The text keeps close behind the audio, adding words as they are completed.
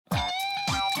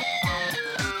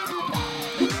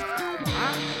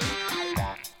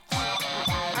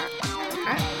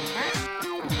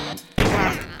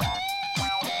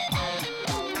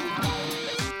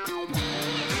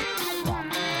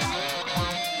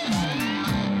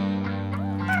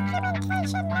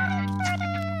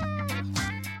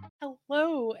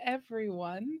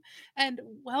everyone, and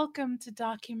welcome to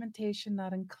Documentation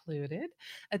Not Included,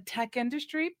 a tech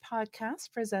industry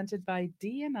podcast presented by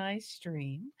D&I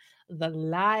Stream, the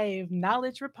live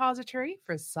knowledge repository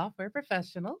for software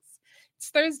professionals.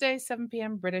 It's Thursday, 7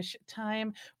 p.m. British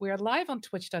time. We are live on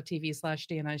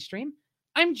twitch.tv/D&I Stream.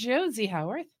 I'm Josie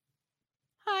Howarth.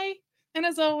 Hi. And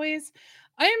as always,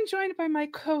 I am joined by my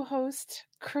co-host,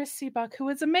 Chris Seabuck, who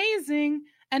is amazing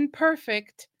and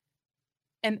perfect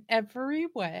in every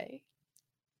way.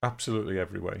 Absolutely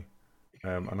every way.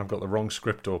 And I've got the wrong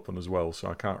script open as well, so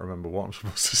I can't remember what I'm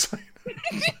supposed to say.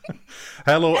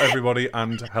 Hello, everybody,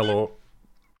 and hello,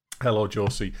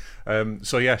 Josie.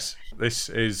 So yes, this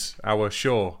is our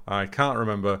show. I can't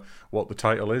remember what the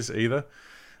title is either.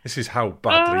 This is how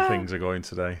badly things are going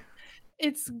today.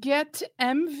 It's Get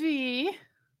MV.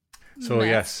 So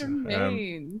yes,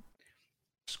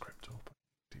 script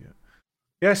open.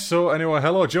 Yes. So anyway,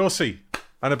 hello, Josie.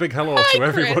 And a big hello to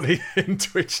everybody in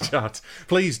Twitch chat.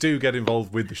 Please do get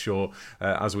involved with the show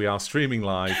as we are streaming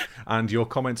live, and your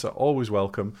comments are always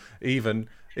welcome. In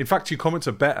fact, your comments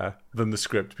are better than the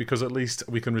script because at least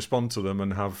we can respond to them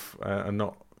and have and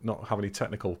not have any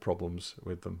technical problems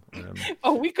with them.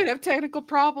 We could have technical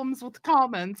problems with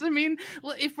comments. I mean,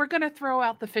 if we're going to throw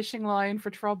out the fishing line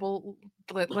for trouble,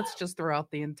 let's just throw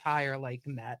out the entire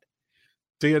net.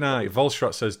 D&I,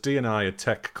 Volstrat says, D&I, a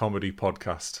tech comedy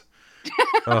podcast.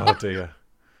 Oh dear.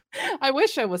 I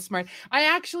wish I was smart. I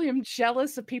actually am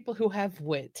jealous of people who have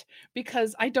wit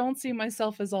because I don't see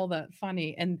myself as all that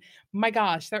funny. And my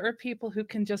gosh, there are people who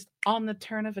can just on the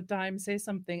turn of a dime say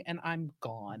something and I'm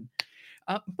gone.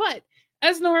 But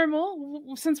as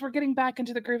normal, since we're getting back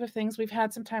into the groove of things, we've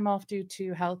had some time off due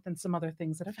to health and some other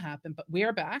things that have happened, but we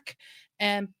are back.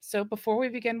 And so before we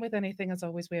begin with anything, as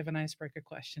always, we have an icebreaker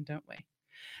question, don't we?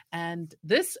 And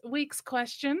this week's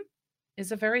question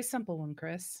is a very simple one,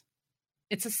 Chris.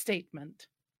 It's a statement.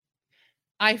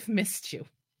 I've missed you.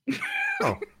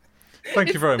 Oh,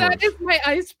 thank you very much. That is my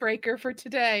icebreaker for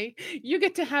today. You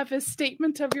get to have a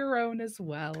statement of your own as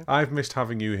well. I've missed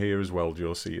having you here as well,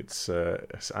 Josie. It's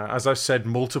as I've said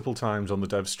multiple times on the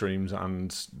dev streams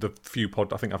and the few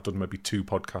I think I've done maybe 2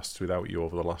 podcasts without you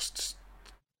over the last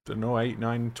 8,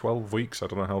 9, 12 weeks. I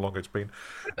don't know how long it's been.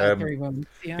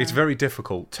 Yeah. It's very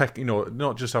difficult.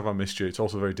 Not just have I missed you, it's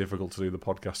also very difficult to do the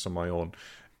podcast on my own.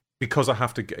 Because I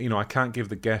have to, I can't give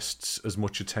the guests as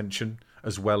much attention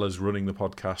as well as running the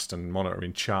podcast and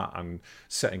monitoring chat and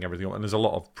setting everything up. And there's a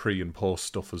lot of pre and post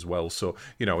stuff as well. So,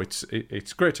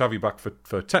 it's great to have you back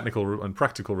for technical and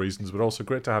practical reasons, but also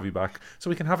great to have you back so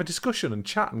we can have a discussion and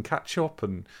chat and catch up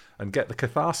and get the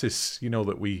catharsis,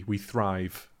 that we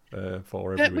thrive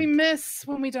for every that we week. miss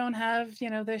when we don't have,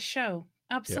 this show.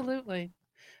 Absolutely.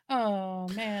 Yeah. Oh,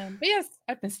 man. But yes,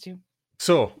 I've missed you.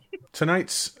 So,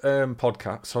 tonight's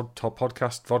podcast,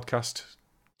 vodcast,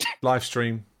 live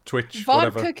stream, Twitch,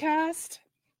 whatever. Vodka-cast?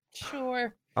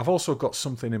 Sure. I've also got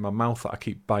something in my mouth that I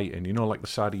keep biting, like the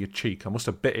side of your cheek. I must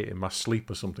have bit it in my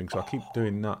sleep or something, so I keep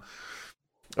doing that.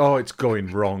 Oh, it's going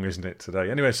wrong, isn't it,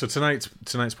 today? Anyway, so tonight's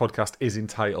podcast is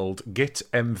entitled Git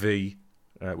MV,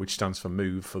 which stands for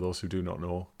move, for those who do not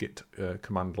know, Git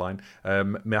command line,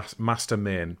 master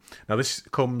main. Now, this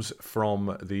comes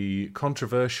from the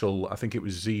controversial, I think it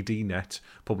was ZDNet,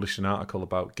 published an article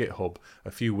about GitHub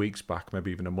a few weeks back, maybe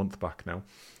even a month back now.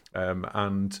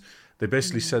 And they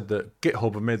basically said that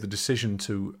GitHub have made the decision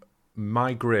to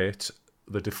migrate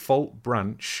the default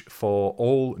branch for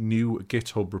all new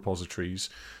GitHub repositories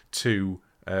to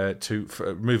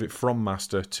move it from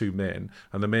master to main.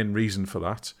 And the main reason for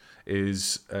that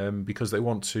is because they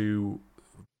want to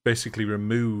basically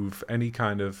remove any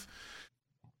kind of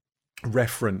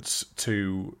reference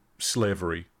to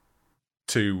slavery,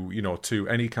 to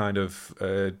any kind of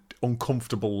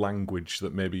uncomfortable language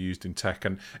that may be used in tech.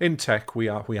 And in tech, we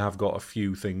have got a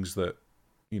few things that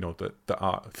that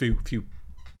are a few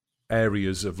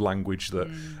areas of language that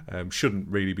shouldn't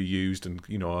really be used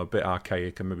and are a bit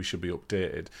archaic and maybe should be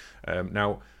updated.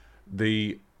 Now,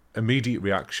 the immediate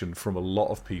reaction from a lot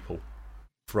of people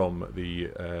from the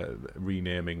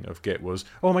renaming of Git was,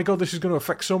 oh my god, this is going to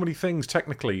affect so many things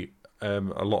technically. A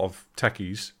lot of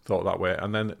techies thought that way,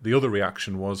 and then the other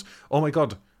reaction was, oh my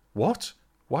god, what?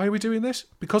 Why are we doing this?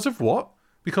 Because of what?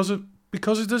 Because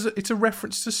it's a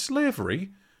reference to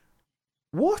slavery?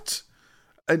 What?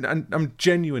 And I'm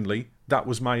genuinely, that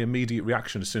was my immediate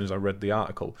reaction as soon as I read the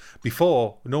article.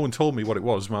 Before, no one told me what it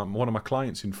was. One of my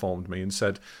clients informed me and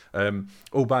said,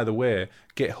 oh, by the way,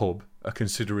 GitHub are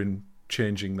considering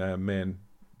changing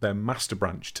their master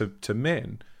branch to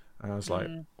main. And I was like,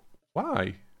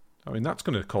 why? I mean, that's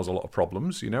going to cause a lot of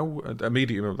problems,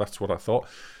 Immediately, that's what I thought.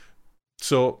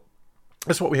 So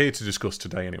That's what we're here to discuss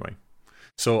today, anyway.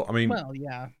 So, I mean, well,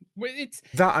 yeah, it's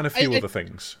that and a few I, other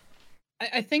things.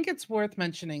 I think it's worth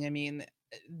mentioning. I mean,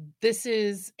 this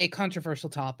is a controversial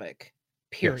topic.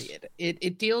 Yes. Period.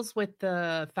 It deals with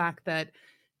the fact that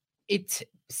it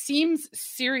seems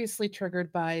seriously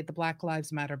triggered by the Black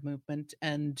Lives Matter movement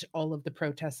and all of the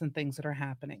protests and things that are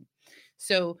happening.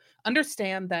 So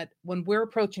understand that when we're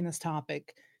approaching this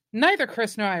topic, neither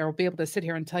Chris nor I will be able to sit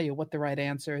here and tell you what the right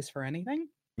answer is for anything.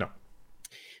 No.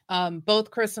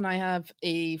 Both Chris and I have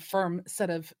a firm set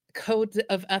of codes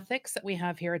of ethics that we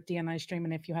have here at DNI Stream.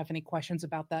 And if you have any questions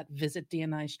about that, visit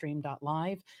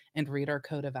dnistream.live and read our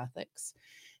code of ethics.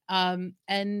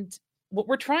 And what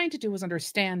we're trying to do is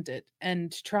understand it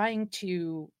and trying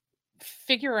to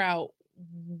figure out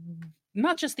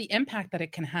not just the impact that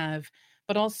it can have,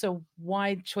 but also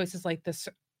why choices like this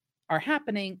are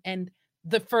happening and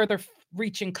the further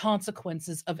reaching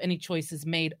consequences of any choices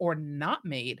made or not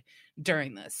made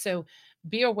during this. So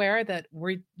be aware that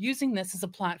we're using this as a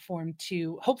platform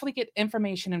to hopefully get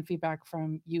information and feedback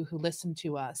from you who listen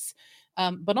to us,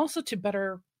 but also to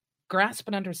better grasp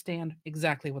and understand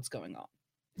exactly what's going on.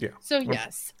 Yeah. So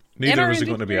yes. Neither of us are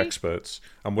going to be experts,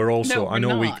 and we're also. I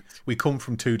know not. we come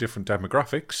from two different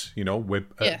demographics. You know,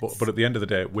 Yes. but at the end of the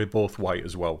day, we're both white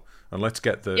as well. And let's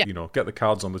get the get the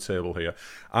cards on the table here.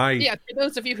 For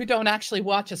those of you who don't actually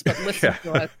watch us but listen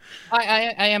to us,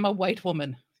 I am a white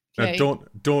woman. Okay?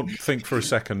 Don't think for a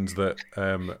second that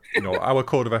our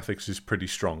code of ethics is pretty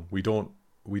strong. We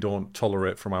don't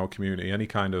tolerate from our community any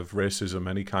kind of racism,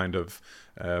 any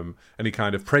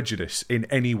kind of prejudice in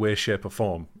any way, shape, or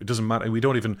form. It doesn't matter. We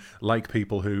don't even like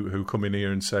people who come in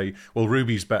here and say, "Well,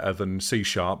 Ruby's better than C#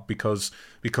 because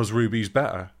Ruby's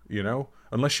better." You know,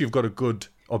 unless you've got a good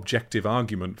objective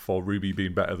argument for Ruby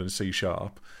being better than C#.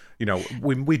 You know,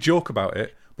 we joke about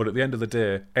it, but at the end of the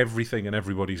day, everything and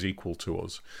everybody's equal to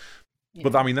us. Yeah.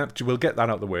 But I mean, we'll get that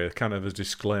out of the way, kind of a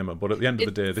disclaimer. But at the end of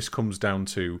the day, this comes down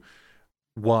to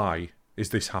why is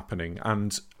this happening,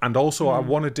 and also I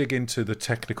want to dig into the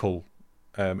technical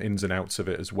ins and outs of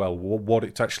it as well, what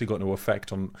it's actually going to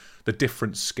affect on the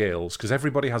different scales, because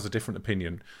everybody has a different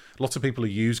opinion. Lots of people who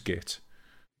use Git.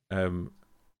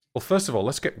 Well, first of all,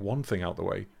 let's get one thing out of the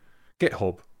way.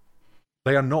 GitHub,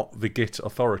 they are not the Git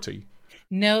authority.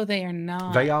 No, they are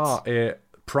not. They are a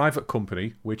private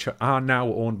company which are now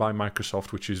owned by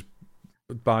Microsoft, which is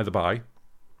by the by,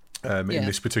 in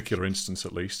this particular instance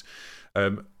at least.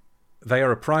 They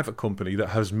are a private company that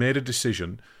has made a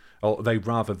decision, or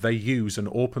they use an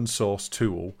open source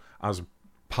tool as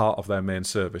part of their main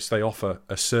service. They offer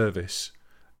a service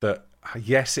that,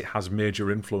 yes, it has major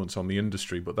influence on the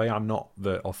industry, but they are not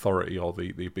the authority or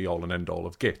the be-all and end-all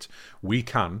of Git. We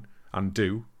can and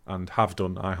do and have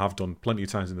done, I have done plenty of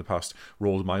times in the past,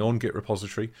 rolled my own Git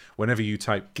repository. Whenever you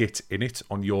type Git in it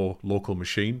on your local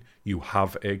machine, you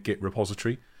have a Git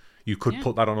repository. You could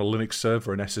put that on a Linux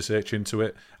server and SSH into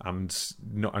it and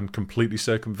completely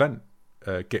circumvent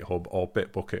GitHub or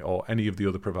Bitbucket or any of the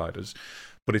other providers.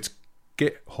 But it's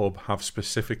GitHub have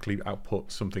specifically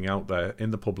put something out there in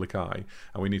the public eye,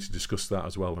 and we need to discuss that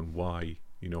as well, and why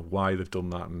they've done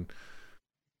that, and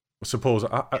I suppose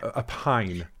a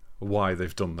pine why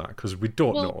they've done that, because we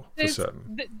don't know for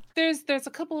certain. There's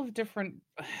a couple of different.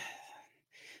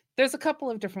 There's a couple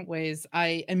of different ways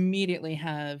I immediately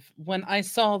have when I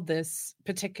saw this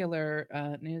particular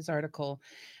news article.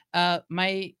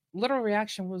 My literal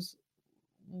reaction was,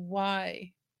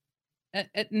 why?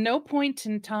 At no point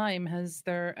in time has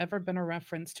there ever been a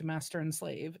reference to master and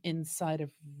slave inside of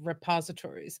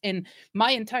repositories. In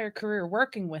my entire career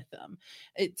working with them,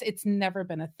 it's never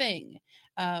been a thing.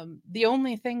 The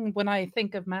only thing when I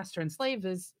think of master and slave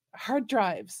is hard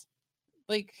drives.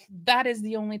 Like, that is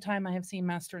the only time I have seen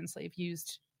master and slave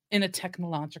used in a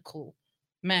technological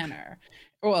manner.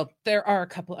 Well, there are a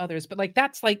couple others, but like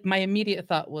that's like my immediate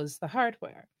thought was the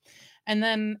hardware. And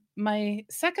then my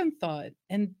second thought,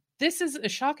 and this is a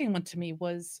shocking one to me,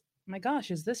 was, my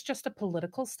gosh, is this just a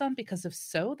political stunt? Because if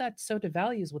so, that so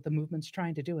devalues what the movement's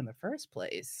trying to do in the first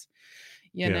place.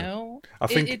 You know? I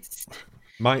think it's...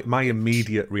 My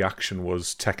immediate reaction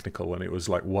was technical, and it was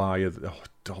like, why?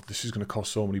 This is going to cause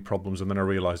so many problems. And then I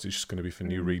realised it's just going to be for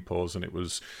new repos, and it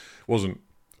wasn't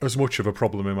as much of a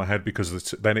problem in my head,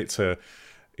 because then it's a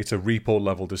repo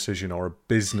level decision or a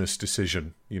business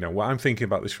decision. You know, I'm thinking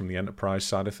about this from the enterprise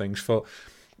side of things.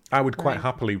 I would quite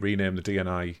happily rename the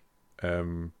DNI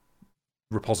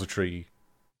repository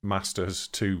masters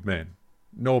to main.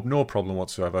 No problem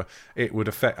whatsoever. It would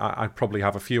affect. I'd probably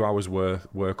have a few hours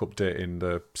work updating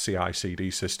the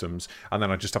CI/CD systems, and then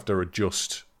I'd just have to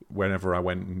adjust whenever I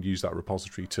went and used that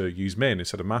repository to use main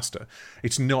instead of master.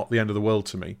 It's not the end of the world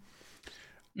to me.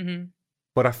 Mm-hmm.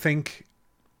 But I think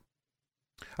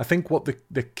what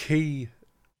the key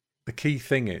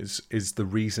thing is the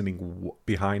reasoning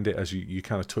behind it, as you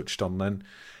kind of touched on. Then,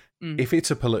 if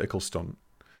it's a political stunt,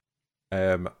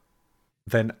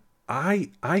 then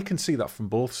I can see that from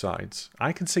both sides.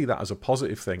 I can see that as a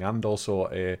positive thing and also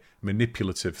a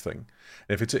manipulative thing.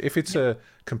 If it's a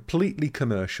completely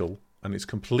commercial and it's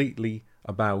completely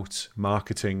about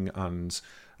marketing and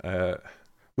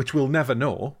which we'll never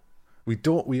know. We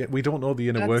don't know the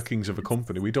inner workings of a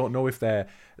company. We don't know if their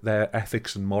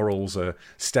ethics and morals are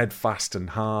steadfast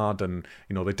and hard, and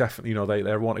they definitely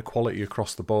they want equality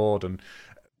across the board, and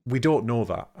we don't know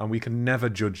that, and we can never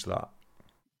judge that.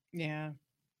 Yeah.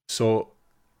 So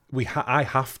I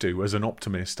have to, as an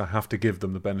optimist, I have to give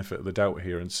them the benefit of the doubt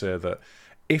here and say that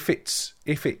if it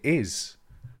is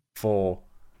for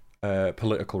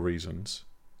political reasons,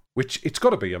 which it's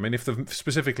got to be. I mean, if they've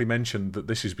specifically mentioned that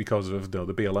this is because of the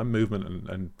BLM movement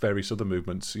and various other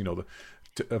movements,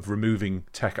 of removing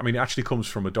tech. I mean, it actually comes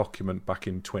from a document back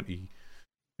in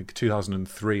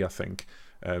 2003, I think.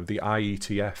 The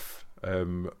IETF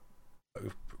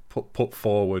put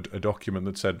forward a document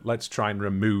that said, let's try and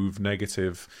remove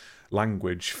negative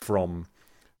language from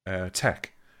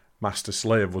tech.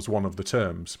 Master-slave was one of the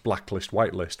terms. Blacklist,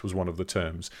 whitelist was one of the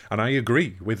terms. And I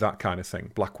agree with that kind of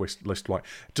thing. Blacklist, white.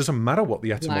 It doesn't matter what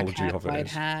the etymology of it white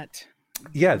is. Hat.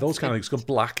 Yeah, those kind of things.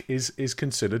 Black is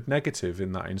considered negative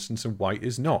in that instance, and white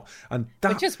is not. And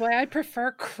which is why I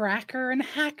prefer cracker and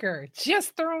hacker.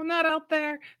 Just throwing that out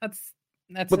there. That's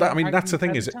the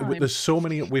thing is, there's so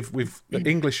many. We've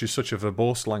English is such a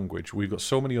verbose language. We've got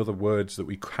so many other words that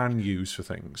we can use for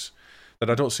things that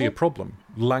I don't see a problem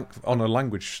on a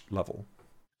language level.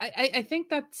 I think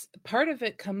that's part of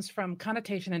it comes from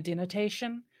connotation and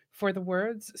denotation for the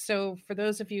words. So for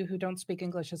those of you who don't speak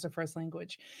English as a first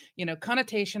language,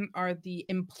 connotation are the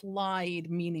implied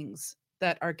meanings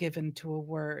that are given to a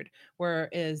word,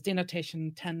 whereas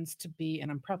denotation tends to be,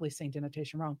 and I'm probably saying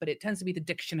denotation wrong, but it tends to be the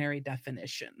dictionary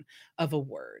definition of a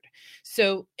word.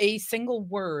 So a single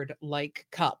word like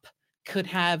cup could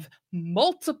have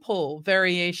multiple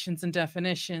variations and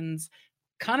definitions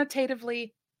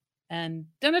connotatively and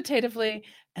denotatively,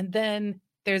 and then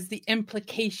there's the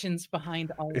implications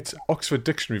behind all it's of that. Oxford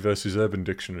Dictionary versus Urban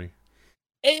Dictionary.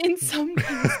 In some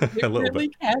cases, it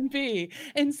really can be.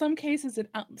 In some cases, it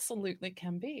absolutely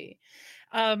can be.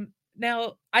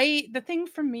 Now, the thing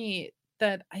for me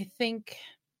that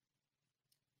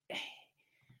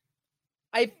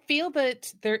I feel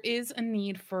that there is a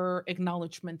need for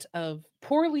acknowledgement of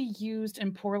poorly used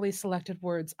and poorly selected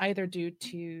words, either due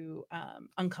to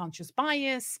unconscious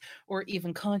bias or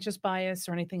even conscious bias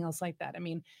or anything else like that. I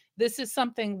mean, this is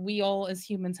something we all as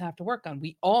humans have to work on.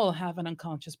 We all have an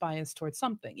unconscious bias towards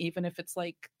something, even if it's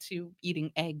like to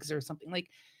eating eggs or something. Like,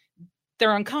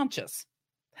 they're unconscious.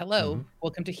 Hello,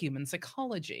 welcome to human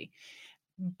psychology.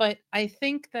 But I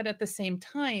think that at the same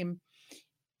time,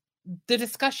 the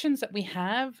discussions that we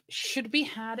have should be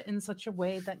had in such a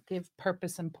way that give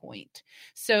purpose and point.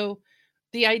 So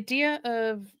the idea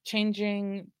of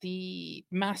changing the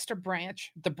master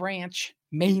branch,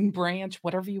 main branch,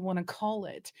 whatever you want to call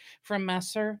it, from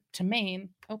master to main,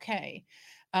 okay.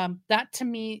 That to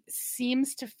me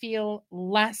seems to feel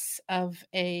less of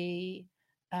a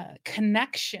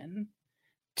connection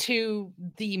to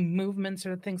the movements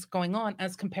or things going on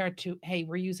as compared to, hey,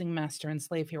 we're using master and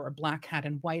slave here, or black hat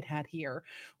and white hat here,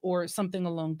 or something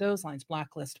along those lines,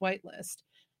 blacklist, whitelist,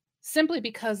 simply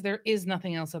because there is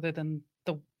nothing else other than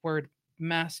the word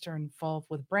master involved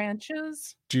with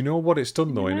branches. Do you know what it's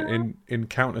done, though, in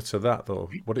counter to that, though?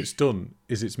 What it's done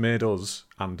is it's made us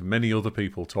and many other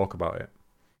people talk about it.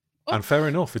 And fair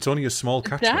enough, it's only a small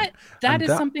catchment. That is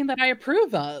something that I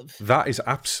approve of. That is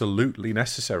absolutely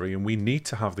necessary, and we need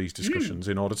to have these discussions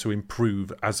in order to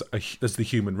improve as the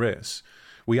human race.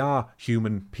 We are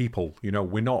human people,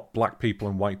 we're not black people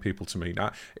and white people to me.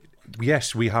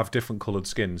 Yes, we have different coloured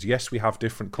skins. Yes, we have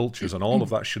different cultures, and all of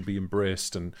that should be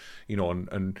embraced. And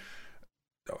and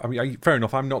I mean, fair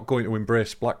enough. I'm not going to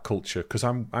embrace black culture because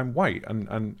I'm white,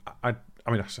 and I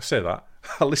mean, I say that.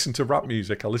 I listen to rap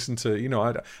music. I listen to,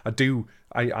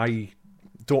 I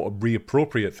don't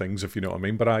reappropriate things, if you know what I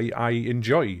mean, but I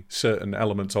enjoy certain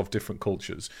elements of different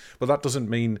cultures. But that doesn't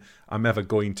mean I'm ever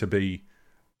going to be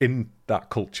in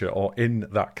that culture or in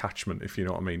that catchment, if you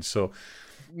know what I mean. So,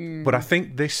 but I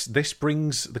think this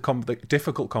brings the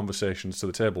difficult conversations to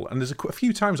the table. And there's a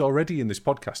few times already in this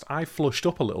podcast I flushed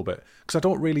up a little bit because I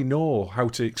don't really know how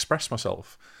to express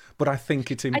myself. But I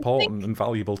think it's important and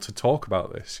valuable to talk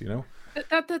about this,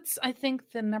 That's I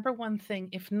think the number one thing,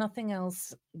 if nothing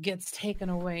else gets taken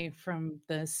away from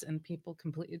this and people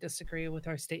completely disagree with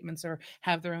our statements or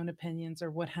have their own opinions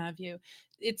or what have you,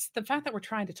 it's the fact that we're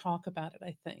trying to talk about it,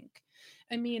 I think.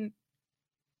 I mean,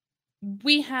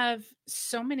 we have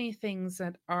so many things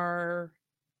that are,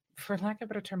 for lack of a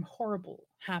better term, horrible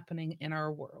happening in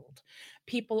our world.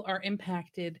 People are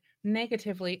impacted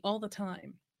negatively all the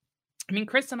time. I mean,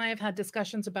 Chris and I have had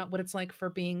discussions about what it's like for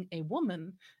being a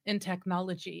woman in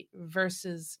technology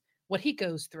versus what he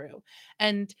goes through.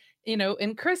 And,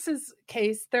 in Chris's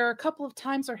case, there are a couple of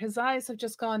times where his eyes have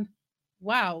just gone,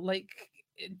 wow, like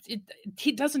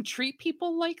he doesn't treat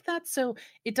people like that. So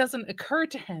it doesn't occur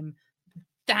to him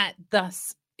that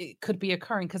thus it could be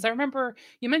occurring. Because I remember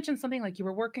you mentioned something like you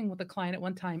were working with a client at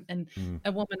one time and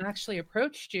a woman actually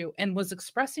approached you and was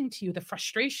expressing to you the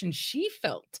frustration she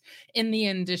felt in the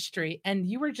industry. And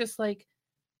you were just like,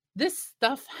 this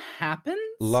stuff happens?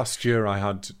 Last year I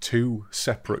had 2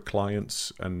 separate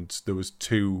clients, and there was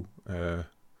two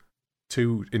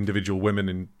individual women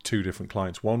in 2 different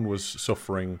clients. One was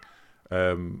suffering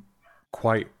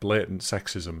quite blatant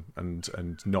sexism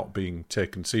and not being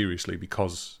taken seriously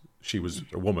because she was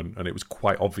a woman, and it was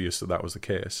quite obvious that was the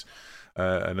case.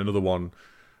 And another one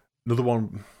that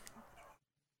won't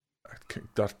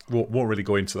really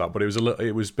go into that, but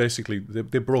it was basically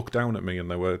they broke down at me, and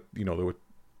they were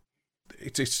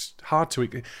it's hard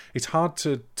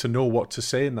to know what to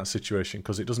say in that situation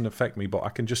because it doesn't affect me, but I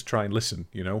can just try and listen,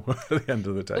 at the end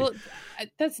of the day. Well,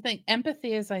 that's the thing.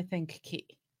 Empathy is, I think, key.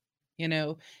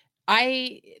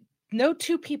 No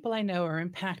 2 people I know are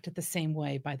impacted the same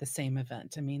way by the same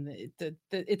event. I mean,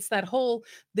 it's that whole,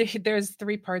 there's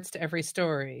 3 parts to every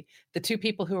story. The 2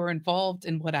 people who are involved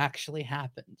in what actually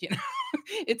happened,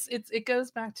 it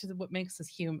goes back to what makes us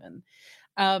human.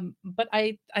 But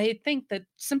I think that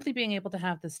simply being able to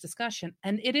have this discussion,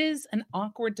 and it is an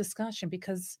awkward discussion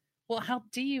because, well, how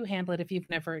do you handle it if you've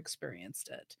never experienced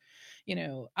it?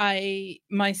 I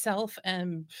myself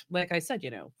am, like I said,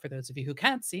 for those of you who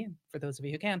can't see, and for those of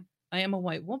you who can, I am a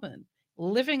white woman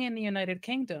living in the United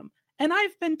Kingdom, and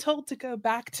I've been told to go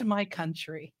back to my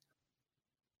country.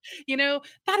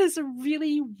 That is a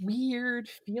really weird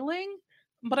feeling,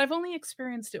 but I've only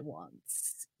experienced it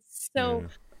once. So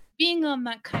being on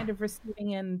that kind of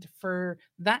receiving end for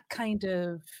that kind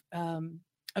of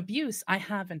abuse, I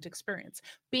haven't experienced.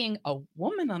 Being a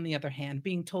woman, on the other hand,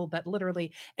 being told that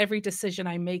literally every decision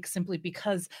I make simply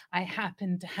because I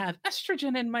happen to have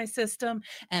estrogen in my system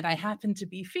and I happen to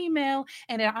be female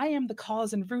and I am the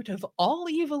cause and root of all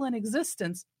evil in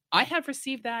existence, I have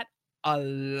received that a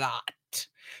lot.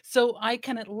 So I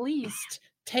can at least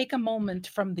take a moment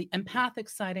from the empathic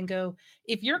side and go,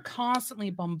 if you're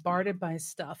constantly bombarded by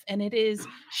stuff and it is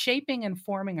shaping and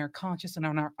forming our conscious and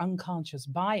our unconscious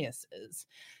biases,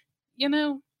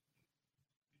 I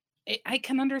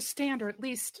can understand or at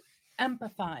least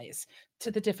empathize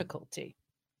to the difficulty.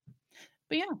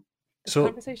 But yeah, so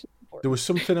conversation there was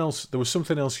something else. There was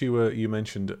something else you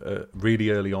mentioned really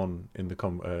early on in the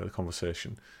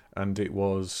conversation, and it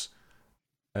was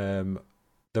there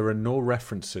are no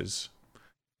references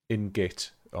in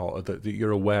Git or that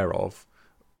you're aware of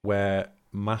where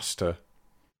master,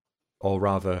 or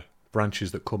rather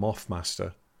branches that come off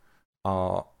master,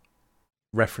 are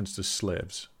referenced as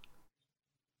slaves.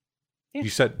 Yeah. You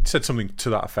said something to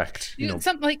that effect.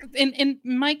 Something like in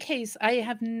my case, I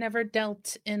have never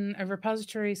dealt in a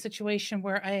repository situation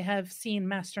where I have seen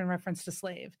master in reference to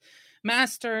slave.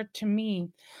 Master to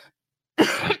me,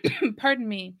 pardon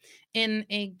me, in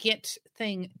a Git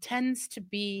thing tends to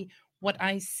be what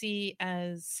I see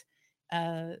as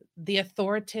the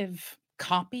authoritative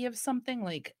copy of something,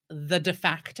 like the de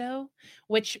facto,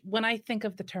 which when I think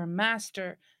of the term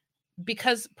master,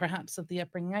 because perhaps of the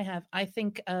upbringing I have, I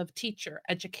think of teacher,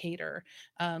 educator,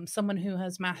 someone who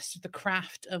has mastered the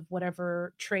craft of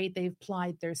whatever trade they've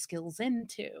applied their skills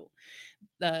into,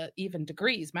 even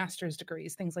degrees, master's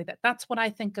degrees, things like that. That's what I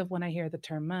think of when I hear the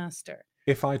term master.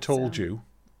 If I told you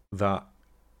that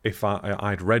if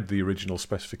I'd read the original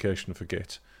specification for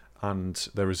Git, and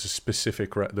there is a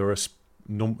specific, there are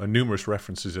numerous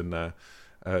references in there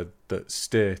that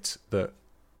state that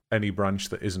any branch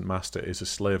that isn't master is a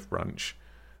slave branch,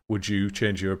 would you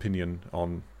change your opinion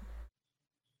on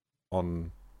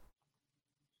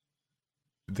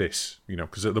this?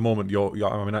 Because at the moment you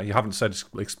haven't said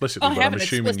explicitly, but I'm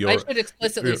assuming I should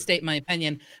explicitly state my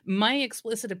opinion. My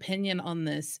explicit opinion on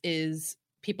this is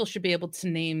people should be able to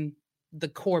name the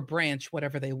core branch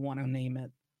whatever they want to name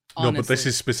it. Honestly. No, but this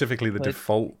is specifically the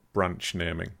default branch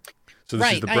naming. So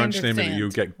this is the branch naming that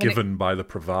you get given by the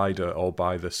provider or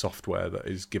by the software that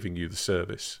is giving you the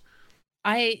service.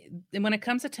 When it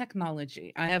comes to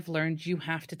technology, I have learned you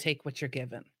have to take what you're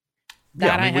given. Yeah,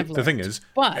 That I have learned. the thing is,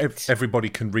 but everybody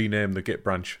can rename the Git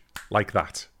branch like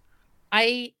that.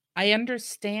 I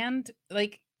understand,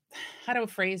 like, how to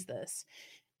phrase this.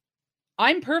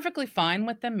 I'm perfectly fine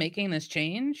with them making this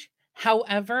change.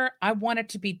 However, I want it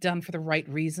to be done for the right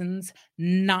reasons,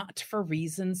 not for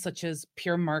reasons such as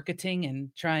pure marketing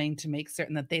and trying to make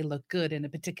certain that they look good in a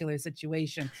particular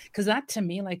situation. Because that, to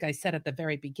me, like I said at the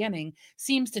very beginning,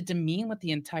 seems to demean what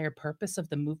the entire purpose of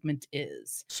the movement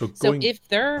is. So if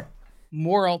they're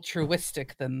more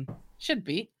altruistic than should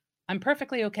be, I'm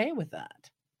perfectly okay with that.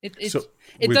 It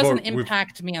doesn't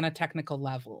impact me on a technical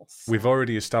level. So. We've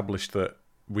already established that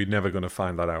we're never going to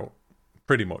find that out,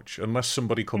 pretty much, unless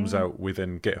somebody comes out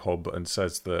within GitHub and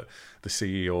says that the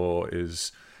CEO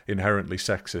is inherently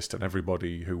sexist and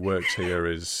everybody who works here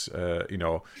is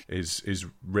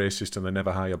racist and they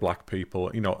never hire black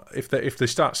people. If they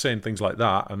start saying things like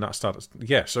that, and that starts,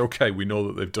 yes, okay, we know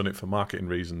that they've done it for marketing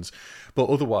reasons, but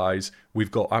otherwise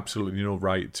we've got absolutely no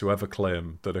right to ever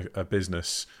claim that a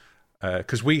business,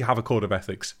 because we have a code of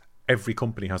ethics. Every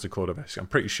company has a code of ethics. I'm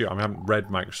pretty sure. I haven't read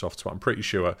Microsoft's, but I'm pretty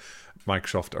sure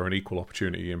Microsoft are an equal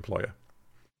opportunity employer.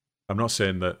 I'm not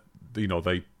saying that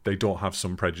they don't have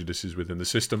some prejudices within the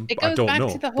system. It goes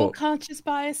back to the whole conscious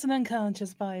bias and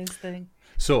unconscious bias thing.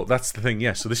 So that's the thing.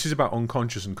 Yes. So this is about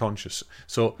unconscious and conscious.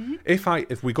 So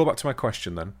if we go back to my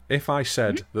question, then if I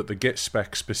said that the Git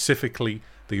spec specifically,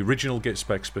 the original Git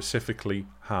spec specifically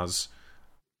has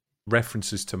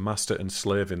references to master and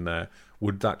slave in there,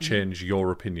 would that change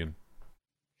your opinion?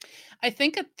 I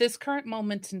think at this current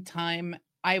moment in time,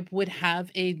 I would have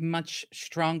a much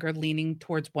stronger leaning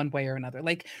towards one way or another.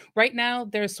 Like right now,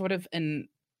 there's sort of an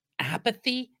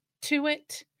apathy to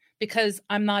it because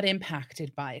I'm not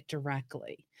impacted by it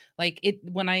directly. Like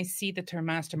when I see the term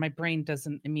master, my brain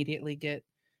doesn't immediately get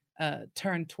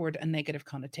turned toward a negative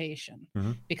connotation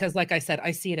because, like I said,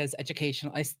 I see it as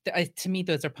educational. To me,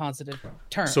 those are positive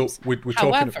terms. So we're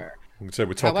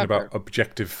talking about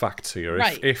objective facts here.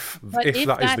 Right. If that is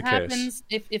the case,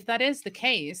 if that is the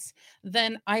case,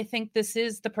 then I think this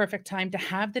is the perfect time to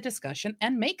have the discussion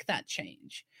and make that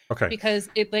change. Okay. Because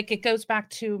it goes back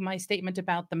to my statement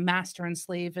about the master and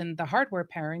slave and the hardware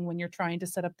pairing when you're trying to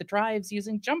set up the drives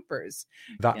using jumpers.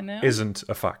 That isn't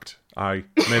a fact. I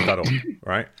made that up,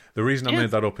 right? The reason I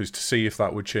made that up is to see if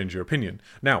that would change your opinion.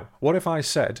 Now, what if I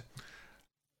said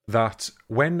that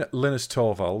when Linus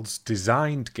Torvalds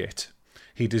designed Git,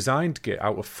 he designed Git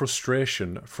out of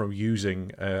frustration from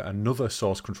using another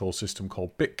source control system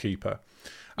called BitKeeper.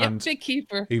 And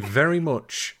BitKeeper. He very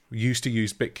much used to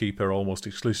use BitKeeper almost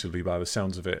exclusively by the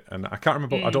sounds of it. And I can't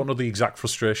remember, I don't know the exact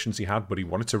frustrations he had, but he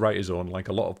wanted to write his own, like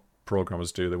a lot of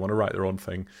programmers do. They want to write their own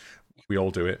thing. We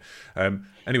all do it.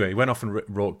 Anyway, he went off and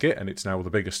wrote Git, and it's now the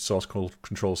biggest source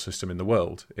control system in the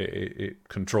world. It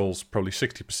controls probably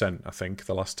 60%, I think,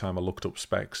 the last time I looked up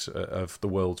specs of the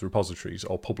world's repositories,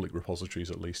 or public repositories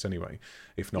at least anyway,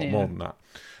 if not more than that.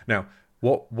 Now,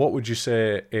 what would you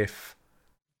say if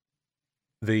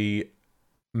the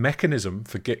mechanism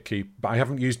for GitKeeper, I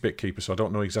haven't used BitKeeper, so I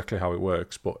don't know exactly how it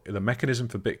works, but the mechanism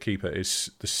for BitKeeper is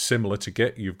similar to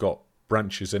Git. You've got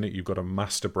branches in it, you've got a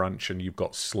master branch, and you've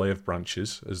got slave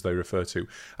branches, as they refer to,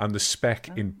 and the spec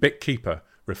in BitKeeper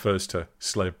refers to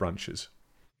slave branches.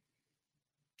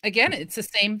 Again, it's the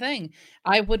same thing.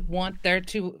 I would want there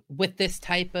to, with this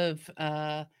type of,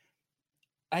 I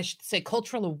should say,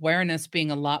 cultural awareness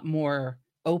being a lot more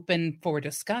open for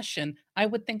discussion, I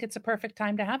would think it's a perfect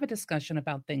time to have a discussion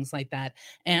about things like that.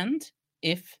 And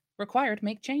if required,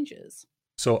 make changes.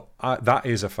 So that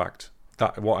is a fact.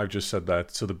 That what I've just said there.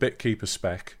 So the BitKeeper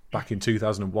spec back in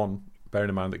 2001, bearing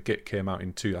in mind that Git came out in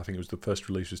I think it was the first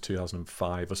release was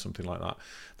 2005 or something like that.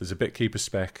 There's a BitKeeper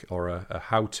spec or a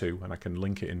how-to, and I can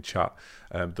link it in chat,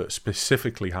 that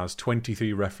specifically has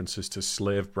 23 references to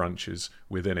slave branches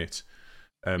within it.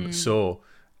 So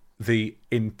the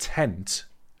intent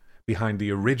behind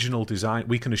the original design,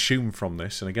 we can assume from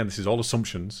this, and again, this is all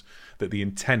assumptions, that the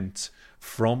intent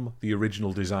from the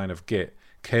original design of Git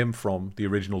came from the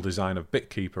original design of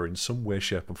BitKeeper in some way,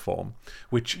 shape, and form,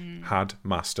 which had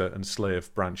master and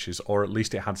slave branches, or at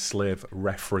least it had slave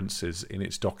references in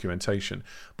its documentation.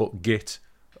 But Git,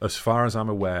 as far as I'm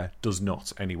aware, does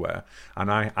not anywhere.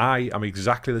 And I am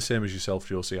exactly the same as yourself,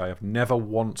 Josie. I have never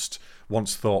once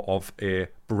thought of a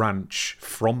branch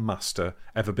from master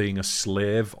ever being a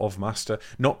slave of master.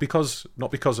 Not because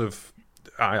of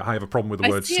I have a problem with the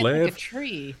word slave. Like a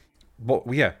tree. But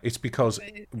yeah, it's because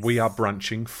we are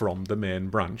branching from the main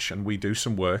branch, and we do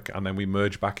some work, and then we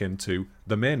merge back into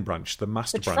the main branch, the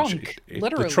master branch. Trunk,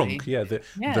 literally. The trunk,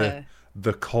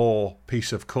 the core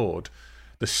piece of code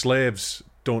the slaves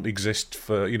don't exist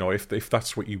for, if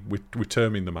that's what we're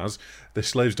terming them as, the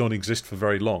slaves don't exist for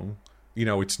very long.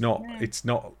 It's not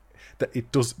that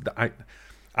it does.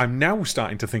 I'm now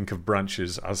starting to think of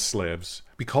branches as slaves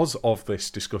because of this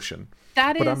discussion.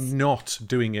 But I'm not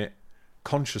doing it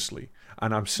consciously,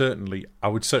 and I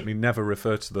would certainly never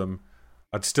refer to them.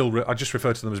 I'd just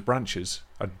refer to them as branches.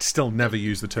 I'd still never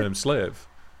use the term slave.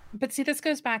 But see, this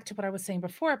goes back to what I was saying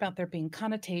before about there being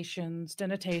connotations,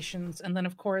 denotations, and then,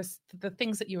 of course, the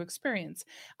things that you experience.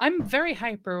 I'm very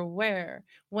hyper aware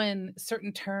when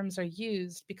certain terms are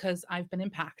used because I've been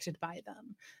impacted by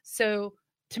them. So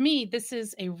to me, this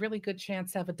is a really good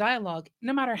chance to have a dialogue,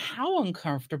 no matter how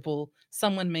uncomfortable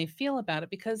someone may feel about it,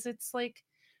 because it's like,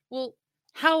 well,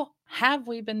 how have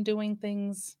we been doing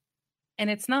things? And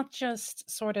it's not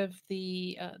just sort of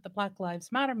the Black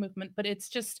Lives Matter movement, but it's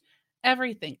just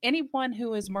everything. Anyone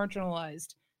who is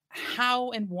marginalized, how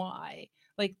and why.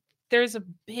 Like, there's a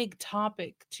big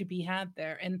topic to be had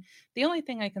there. And the only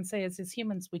thing I can say is, as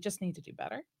humans, we just need to do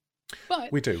better.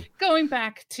 But we do. Going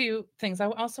back to things, I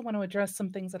also want to address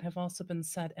some things that have also been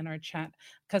said in our chat,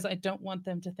 because I don't want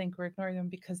them to think we're ignoring them,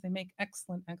 because they make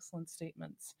excellent, excellent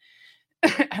statements.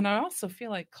 And I also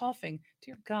feel like coughing.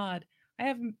 Dear God, I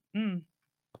have...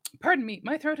 Pardon me,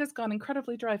 my throat has gone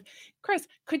incredibly dry. Chris,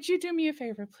 could you do me a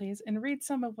favor, please, and read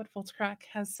some of what Voltcrack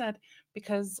has said?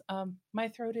 Because my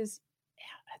throat is... Yeah,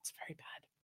 it's very bad.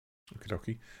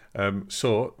 Okay.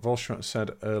 So, Voltcrack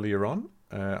said earlier on,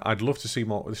 I'd love to see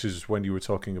more... This is when you were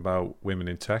talking about women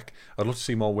in tech. I'd love to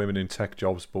see more women in tech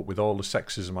jobs, but with all the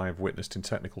sexism I have witnessed in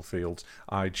technical fields,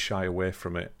 I'd shy away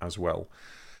from it as well.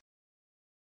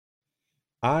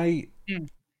 I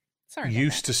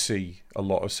used to see a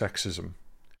lot of sexism.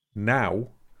 Now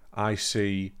I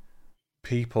see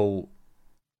people,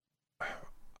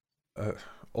 some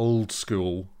old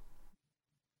school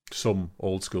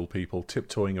people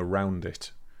tiptoeing around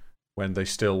it when they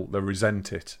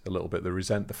resent it a little bit. They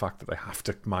resent the fact that they have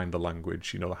to mind the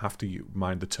language, they have to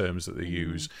mind the terms that they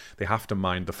use. They have to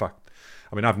mind the fact...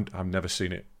 I mean, I've never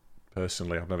seen it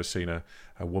personally. I've never seen a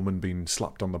woman being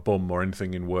slapped on the bum or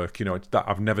anything in work. That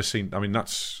I've never seen. I mean,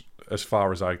 that's as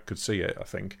far as I could see it, I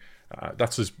think.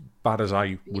 That's as bad as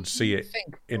I would see it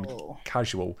in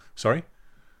casual. Sorry?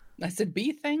 I said,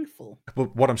 be thankful.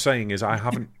 But what I'm saying is I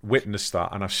haven't witnessed that,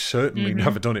 and I've certainly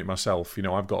never done it myself.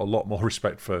 I've got a lot more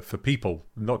respect for people,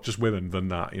 not just women, than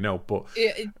that, But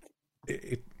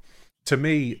to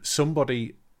me,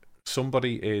 somebody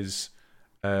is...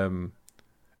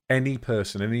 any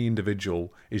person, any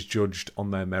individual is judged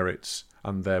on their merits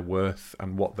and their worth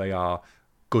and what they are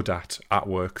good at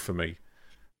work for me.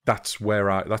 That's where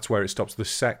it stops. The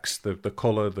sex, the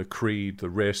colour, the creed, the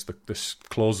race, the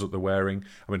clothes that they're wearing.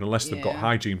 I mean, unless they've got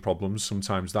hygiene problems,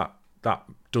 sometimes that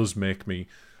does make me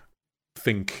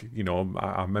think,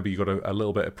 I maybe got a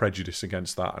little bit of prejudice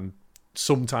against that. And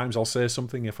sometimes I'll say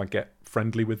something if I get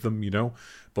friendly with them,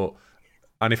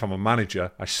 And if I'm a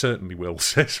manager, I certainly will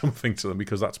say something to them,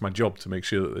 because that's my job, to make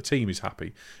sure that the team is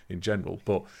happy in general.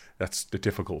 But that's the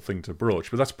difficult thing to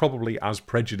broach. But that's probably as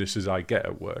prejudiced as I get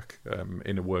at work,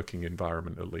 in a working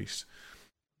environment at least.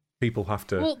 People have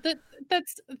to... Well,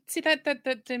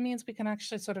 that means we can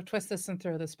actually sort of twist this and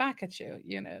throw this back at you.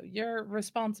 You're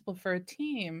responsible for a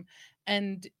team,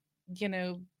 and,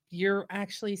 you're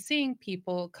actually seeing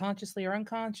people consciously or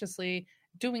unconsciously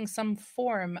doing some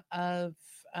form of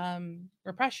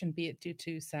repression, be it due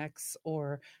to sex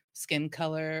or skin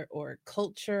color or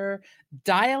culture,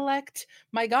 dialect.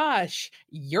 My gosh,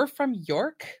 you're from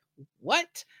York?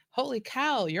 What? Holy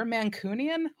cow, you're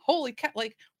Mancunian? Holy cow,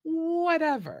 like,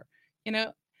 whatever.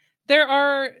 There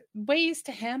are ways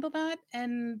to handle that,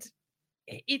 and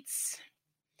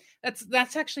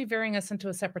that's actually veering us into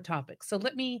a separate topic. So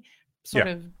let me sort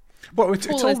of... Well, it's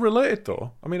all related,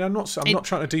 though. I mean, I'm not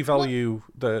trying to devalue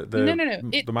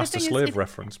the master slave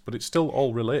reference, but it's still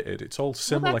all related. It's all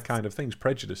similar kind of things,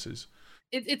 prejudices.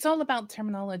 It's all about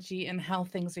terminology and how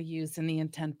things are used and the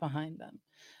intent behind them.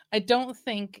 I don't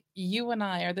think you and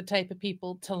I are the type of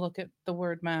people to look at the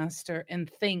word master and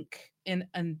think in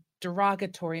a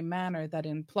derogatory manner that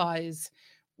implies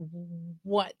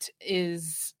what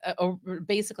is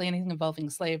basically anything involving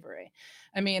slavery.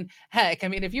 I mean, heck,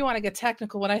 if you want to get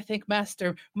technical, when I think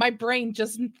master, my brain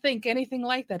doesn't think anything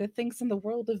like that. It thinks in the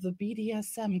world of the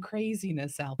BDSM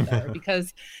craziness out there,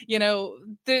 because, hang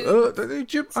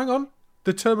on,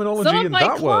 the terminology in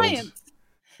that world.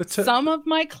 Some of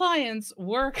my clients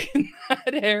work in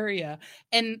that area,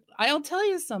 and I'll tell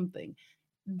you something.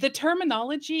 The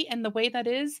terminology and the way that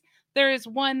is, there is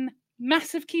one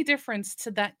massive key difference to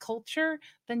that culture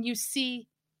than you see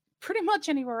pretty much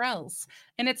anywhere else.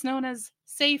 And it's known as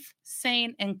safe,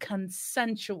 sane, and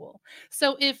consensual.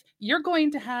 So if you're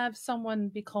going to have someone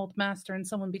be called master and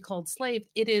someone be called slave,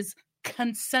 it is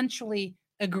consensually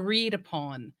agreed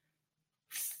upon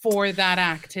for that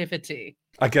activity.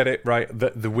 I get it, right?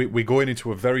 We're going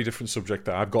into a very different subject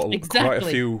there. I've got quite a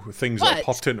few things that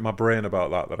popped into my brain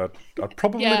about that I'd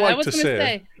probably like to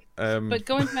say. But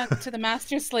going back to the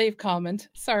master-slave comment,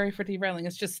 sorry for derailing,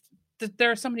 it's just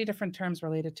there are so many different terms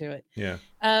related to it. Yeah.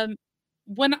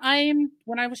 When I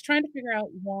was trying to figure out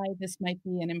why this might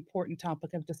be an important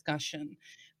topic of discussion,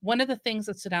 one of the things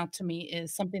that stood out to me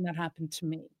is something that happened to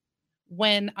me.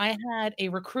 When I had a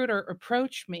recruiter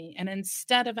approach me, and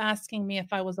instead of asking me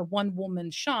if I was a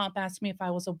one-woman shop, asked me if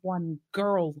I was a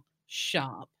one-girl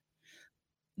shop,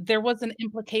 there was an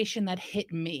implication that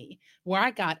hit me where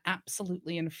I got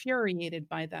absolutely infuriated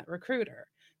by that recruiter.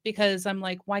 Because I'm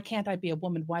like, why can't I be a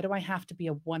woman? Why do I have to be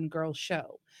a one-girl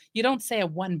show? You don't say a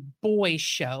one-boy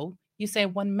show. You say a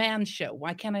one-man show.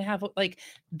 Why can't I have, like,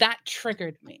 that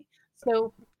triggered me.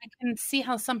 So I can see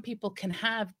how some people can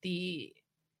have the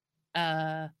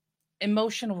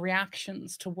emotional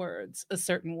reactions towards a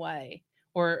certain way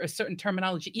or a certain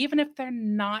terminology, even if they're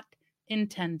not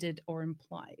intended or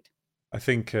implied. I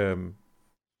think that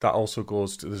also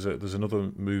goes to, there's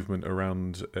another movement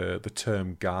around the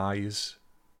term guys,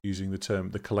 using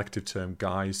the collective term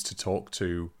guys to talk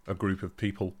to a group of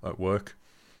people at work.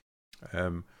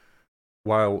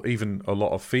 While even a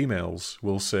lot of females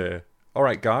will say, all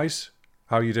right, guys,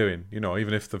 how are you doing? You know,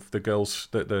 even if the girls,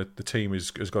 the team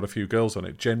has got a few girls on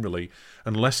it, generally,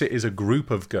 unless it is a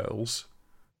group of girls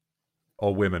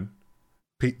or women,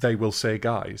 they will say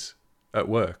guys at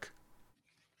work,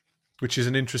 which is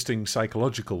an interesting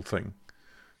psychological thing.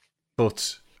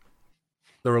 But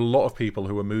there are a lot of people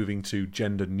who are moving to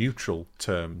gender-neutral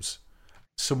terms.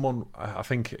 Someone, I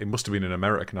think it must have been an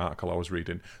American article I was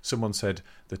reading, someone said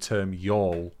the term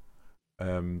y'all.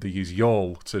 They use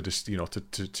y'all to just,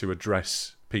 to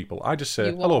address people. I just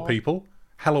say, hello, people.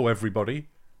 Hello, everybody.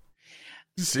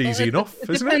 It's easy enough, isn't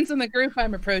it? It depends on the group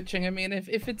I'm approaching. I mean,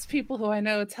 if it's people who I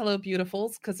know, it's hello,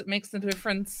 beautifuls, because it makes a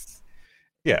difference.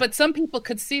 Yeah. But some people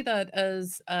could see that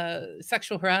as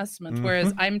sexual harassment,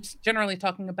 whereas I'm generally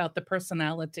talking about the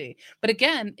personality. But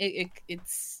again,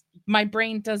 it's my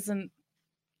brain doesn't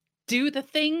do the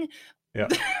thing. Yeah.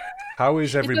 How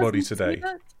is everybody today?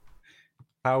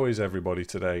 How is everybody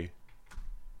today?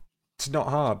 It's not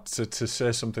hard to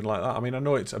say something like that. I mean, I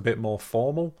know it's a bit more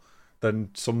formal than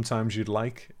sometimes you'd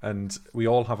like, and we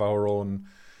all have our own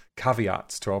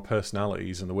caveats to our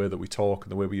personalities and the way that we talk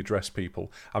and the way we address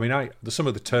people. I mean, some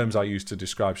of the terms I use to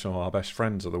describe some of our best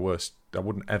friends are the worst. I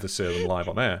wouldn't ever say them live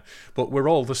on air, but we're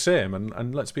all the same.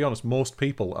 And let's be honest, most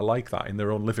people are like that in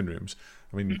their own living rooms.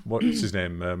 I mean, what's his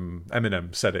name?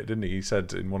 Eminem said it, didn't he? He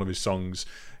said in one of his songs,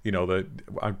 that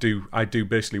I do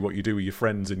basically what you do with your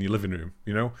friends in your living room.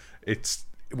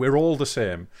 We're all the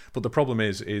same. But the problem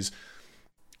is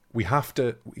we have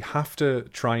to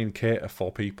try and cater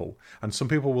for people, and some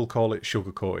people will call it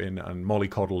sugarcoating and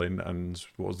mollycoddling and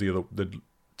what was the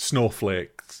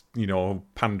snowflake,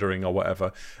 pandering or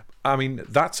whatever. I mean,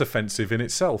 that's offensive in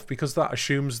itself, because that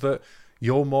assumes that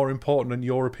you're more important and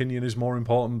your opinion is more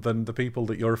important than the people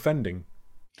that you're offending.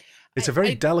 It's a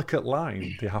very delicate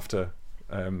line you have to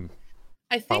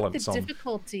I think the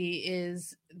difficulty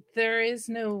is there is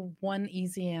no one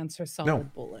easy answer,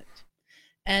 solid bullet.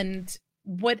 And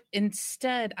what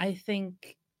instead, I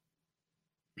think,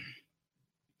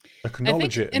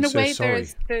 acknowledge it and say sorry.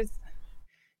 There's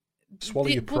swallow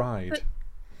your pride.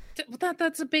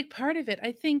 That's a big part of it.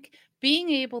 I think being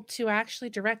able to actually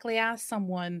directly ask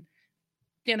someone,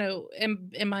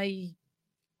 am I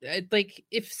like,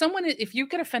 if you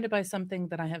get offended by something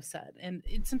that I have said, and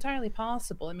it's entirely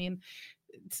possible. I mean,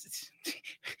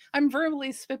 I'm verbally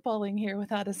spitballing here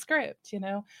without a script,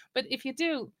 but if you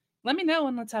do, let me know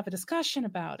and let's have a discussion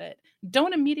about it.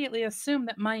 Don't immediately assume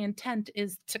that my intent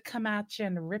is to come at you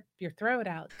and rip your throat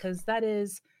out, because that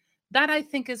I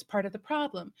think is part of the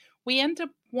problem. We end up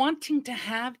wanting to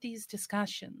have these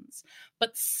discussions,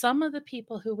 but some of the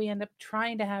people who we end up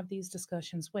trying to have these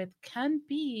discussions with can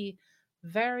be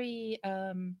very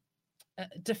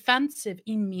defensive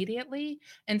immediately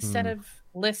instead of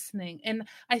listening. And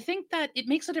I think that it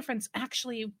makes a difference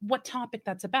actually what topic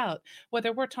that's about,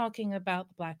 whether we're talking about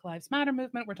the Black Lives Matter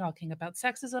movement, we're talking about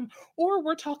sexism, or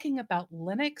we're talking about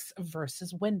Linux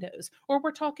versus Windows, or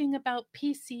we're talking about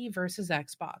PC versus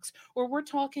Xbox, or we're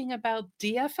talking about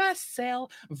DFS sale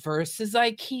versus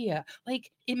IKEA.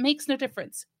 Like, it makes no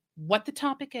difference what the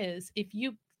topic is. If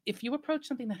you approach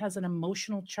something that has an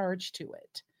emotional charge to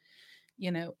it,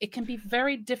 it can be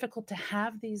very difficult to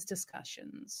have these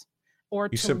discussions. or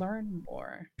You to sent learn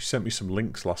more. you sent me some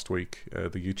links last week, the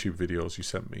YouTube videos you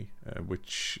sent me,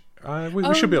 which we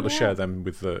Oh should be able to share yeah, them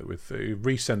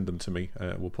resend them to me.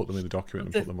 We'll put them in the document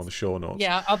and put them on the show notes.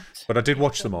 yeah. But I did Yeah,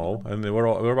 watch them all, and they were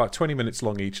about 20 minutes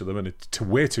long, each of them, and it's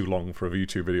way too long for a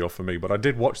YouTube video for me. But I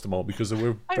did watch them all because they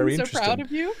were very I'm so interesting. proud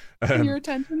of you and your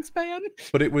attention span.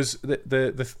 But it was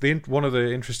the one of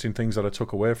the interesting things that I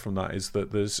took away from that is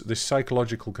that there's this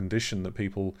psychological condition that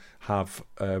people have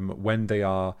when they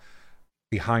are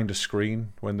behind a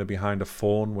screen, when they're behind a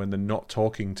phone, when they're not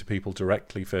talking to people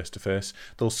directly face to face.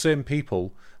 Those same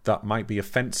people that might be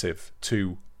offensive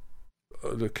to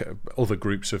other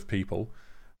groups of people,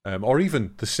 or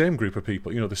even the same group of people,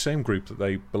 the same group that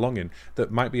they belong in,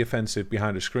 that might be offensive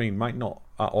behind a screen, might not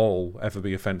at all ever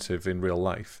be offensive in real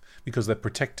life because they're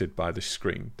protected by this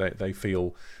screen. They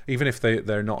feel, even if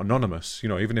they're not anonymous,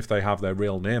 even if they have their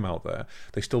real name out there,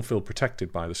 they still feel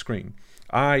protected by the screen.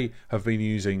 I have been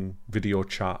using video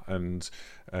chat and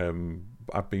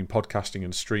I've been podcasting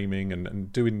and streaming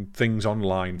and doing things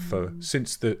online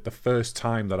since the first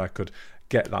time that I could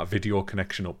get that video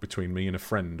connection up between me and a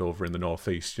friend over in the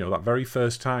Northeast. That very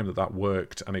first time that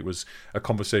worked, and it was a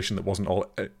conversation that wasn't all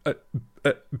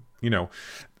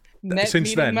Net since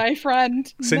meeting, then, my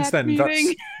friend. Since Net then,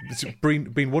 meeting. it's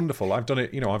been wonderful. I've done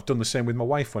it. I've done the same with my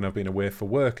wife when I've been away for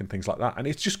work and things like that, and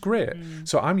it's just great.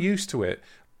 So I'm used to it.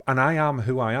 And I am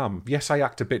who I am. Yes, I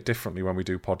act a bit differently when we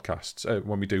do podcasts,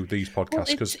 when we do these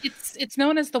podcasts. Because it's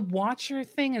known as the watcher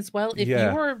thing as well. If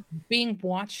Yeah. you're being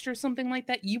watched or something like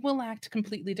that, you will act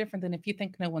completely different than if you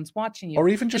think no one's watching you. or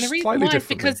even And the just reason slightly why is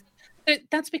differently. because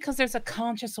that's because there's a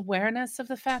conscious awareness of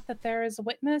the fact that there is a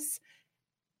witness.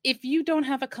 If you don't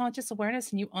have a conscious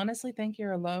awareness and you honestly think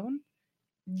you're alone,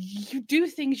 you do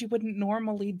things you wouldn't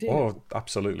normally do. Oh,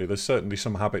 absolutely. There's certainly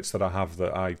some habits that I have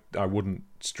that I wouldn't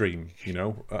stream, and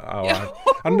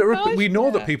gosh, we know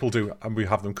yeah. that people do, and we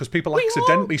have them because people We all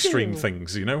accidentally stream do.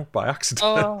 things, by accident.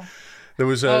 Oh, There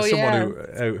was Oh, someone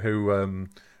yeah. who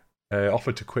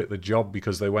offered to quit the job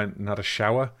because they went and had a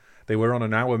shower. They were on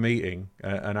an hour meeting,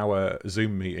 an hour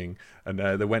Zoom meeting, and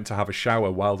they went to have a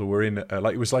shower while they were in.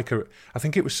 I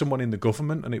think it was someone in the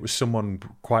government, and it was someone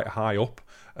quite high up,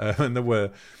 and they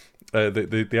were.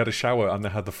 They had a shower and they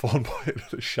had the phone by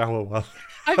the shower while.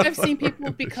 I've seen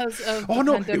people because of. Oh the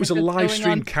no! pandemic It was a that's live going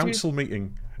stream on council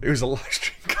meeting. It was a live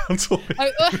stream council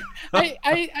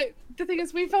meeting. The thing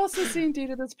is, we've also seen due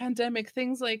to this pandemic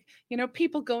things like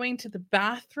people going to the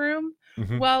bathroom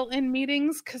Mhm. while in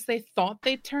meetings because they thought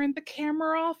they turned the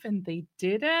camera off and they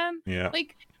didn't. Yeah.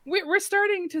 Like we're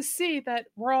starting to see that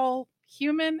we're all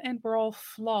human and we're all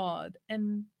flawed,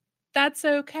 and that's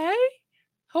okay.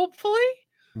 Hopefully.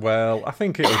 Well, I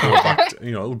think it'll go back.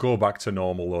 It'll go back to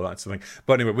normal, though. That's the thing.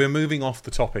 But anyway, we're moving off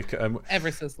the topic. Ever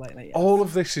so slightly. Yes. All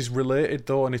of this is related,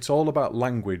 though, and it's all about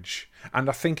language. And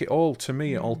I think it all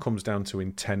comes down to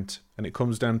intent, and it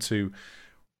comes down to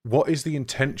what is the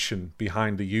intention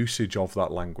behind the usage of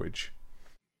that language.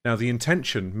 Now, the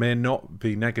intention may not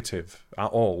be negative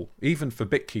at all, even for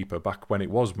BitKeeper back when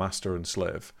it was master and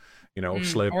slave.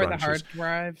 Slave or branches. the hard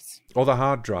drives. Or the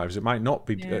hard drives. It might not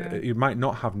be. Yeah. It might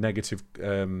not have negative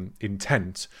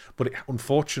intent, but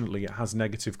unfortunately, it has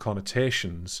negative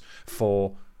connotations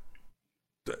for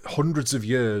hundreds of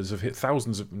years of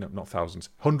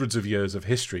hundreds of years of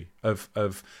history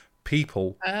of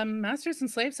people. Masters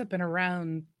and slaves have been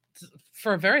around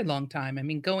for a very long time. I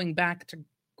mean, going back to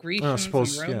Grecians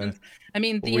suppose, and Romans. yeah. I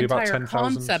mean, the Were we about entire 10,000?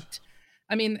 concept.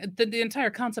 I mean, the entire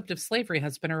concept of slavery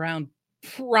has been around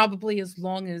probably as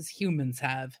long as humans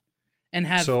have, and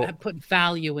have put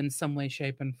value in some way,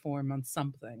 shape, and form on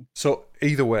something. So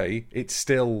either way, it's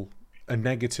still a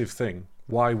negative thing.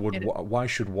 Why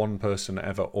should one person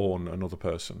ever own another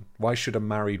person? Why should a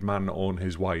married man own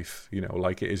his wife?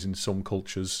 Like it is in some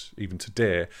cultures even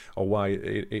today, or why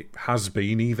it has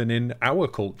been even in our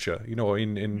culture.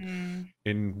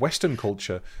 In Western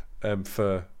culture, if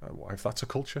that's a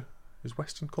culture. Is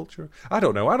Western culture? I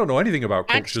don't know. I don't know anything about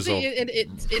cultures. Actually,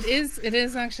 it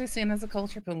is actually seen as a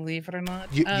culture, believe it or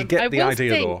not. You get the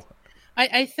idea, though.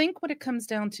 I think what it comes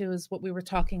down to is what we were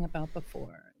talking about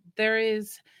before. There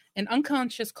is an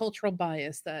unconscious cultural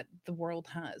bias that the world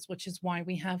has, which is why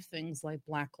we have things like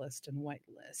blacklist and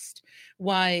whitelist,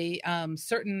 why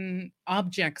certain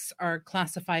objects are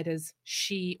classified as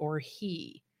she or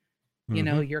he.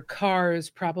 Your car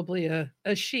is probably a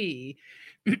she.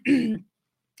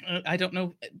 I don't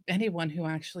know anyone who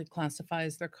actually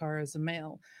classifies their car as a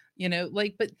male,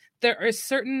 but there are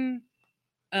certain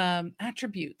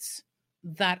attributes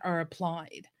that are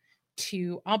applied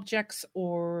to objects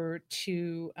or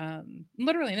to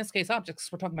literally in this case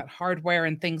objects. We're talking about hardware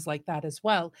and things like that as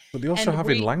well. But they also have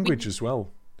in language as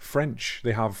well. French,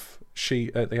 they have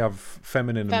they have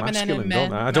feminine and masculine, men, don't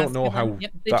they? I don't know how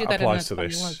Yep, they that do that applies to in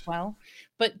Espanol this. as well.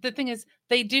 But the thing is,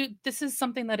 they do. This is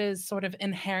something that is sort of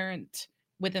inherent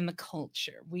within the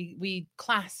culture. We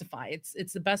classify.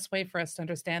 It's the best way for us to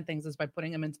understand things is by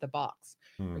putting them into the box,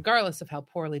 regardless of how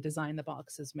poorly designed the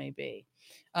boxes may be.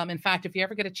 In fact, if you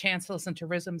ever get a chance to listen to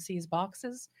Rhythm C's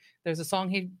Boxes, there's a song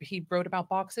he wrote about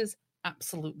boxes.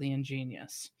 Absolutely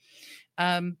ingenious.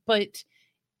 But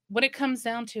what it comes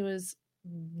down to is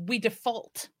we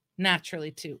default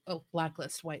naturally to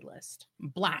blacklist, whitelist,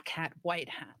 black hat, white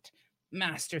hat,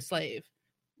 master slave.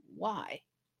 Why?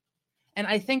 And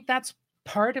I think that's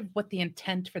part of what the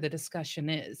intent for the discussion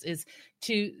is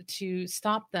to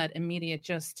stop that immediate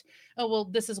just, oh well,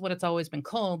 this is what it's always been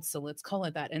called, so let's call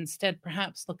it that. Instead,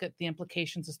 perhaps look at the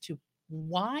implications as to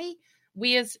why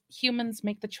we as humans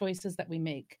make the choices that we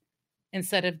make,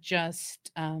 instead of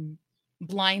just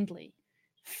blindly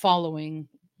following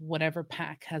whatever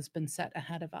pack has been set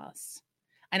ahead of us.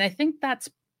 And I think that's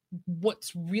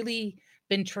what's really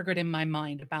been triggered in my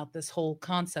mind about this whole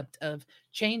concept of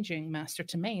changing master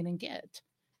to main and Git.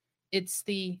 It's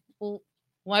well,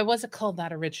 why was it called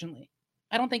that originally?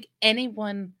 I don't think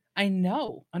anyone I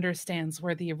know understands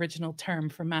where the original term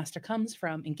for master comes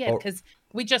from in Git, because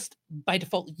we just by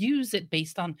default use it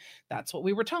based on that's what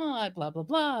we were taught, blah, blah,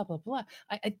 blah, blah, blah.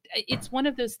 It's one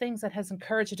of those things that has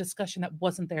encouraged a discussion that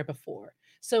wasn't there before.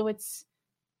 So it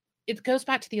goes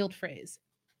back to the old phrase,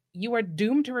 you are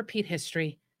doomed to repeat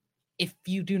history if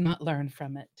you do not learn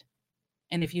from it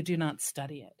and if you do not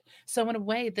study it. So in a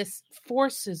way, this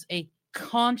forces a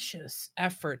conscious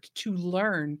effort to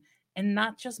learn and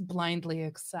not just blindly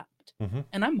accept. Mm-hmm.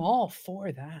 And I'm all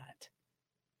for that.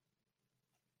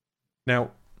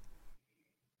 Now,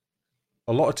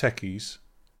 a lot of techies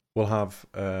will have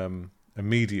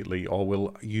immediately, or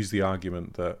will use the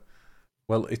argument that,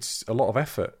 well, it's a lot of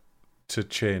effort to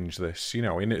change this,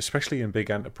 especially in big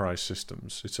enterprise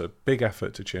systems. It's a big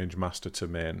effort to change master to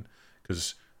main,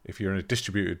 because if you're in a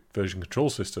distributed version control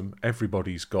system,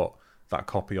 everybody's got that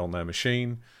copy on their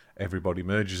machine, everybody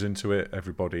merges into it,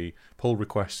 everybody pull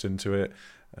requests into it.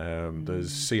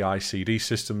 There's CI/CD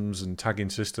systems and tagging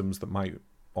systems that might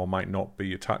or might not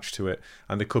be attached to it,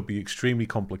 and they could be extremely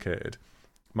complicated.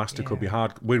 Master could be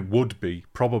would be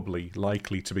probably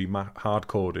likely to be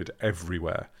hard-coded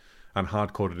everywhere, and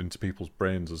hard-coded into people's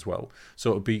brains as well.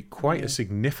 So it would be quite a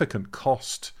significant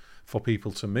cost for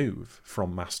people to move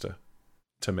from master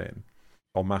to main,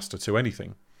 or master to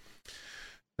anything.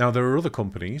 Now, there are other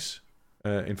companies,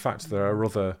 in fact, there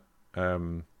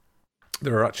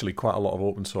are actually quite a lot of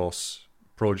open source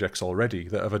projects already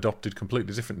that have adopted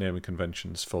completely different naming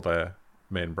conventions for their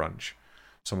main branch.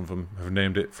 Some of them have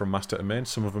named it from master to main,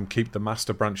 some of them keep the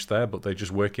master branch there, but they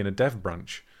just work in a dev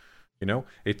branch.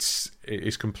 It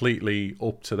is completely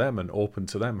up to them and open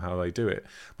to them how they do it.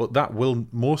 But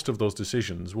most of those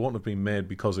decisions won't have been made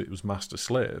because it was master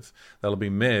slave. They'll have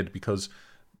been made because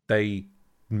they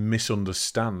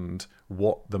misunderstand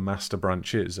what the master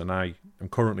branch is. And I am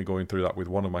currently going through that with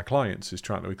one of my clients, is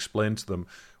trying to explain to them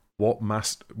what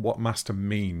master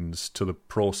means to the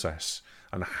process,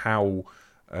 and how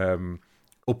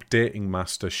updating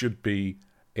master should be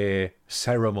a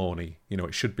ceremony.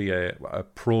 It should be a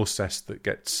process that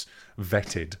gets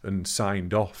vetted and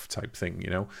signed off type thing,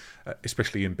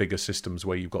 especially in bigger systems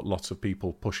where you've got lots of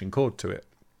people pushing code to it.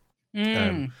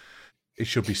 It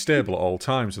should be stable at all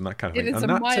times and that kind of thing. It is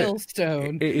and a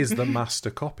milestone. It is the master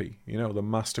copy, the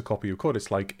master copy of code.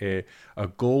 It's like a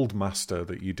gold master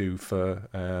that you do for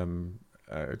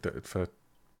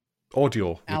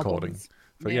audio recording.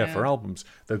 For albums.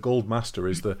 The gold master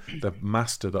is the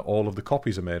master that all of the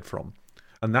copies are made from.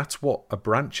 And that's what a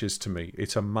branch is to me.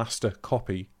 It's a master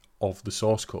copy of the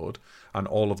source code, and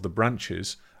all of the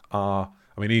branches are,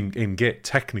 in Git,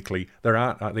 technically, they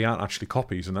aren't actually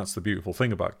copies, and that's the beautiful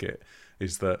thing about Git,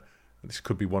 is that this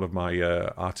could be one of my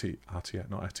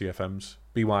RTFMs,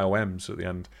 BYOMs at the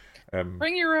end.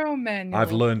 Bring your own manual.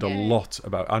 I've learned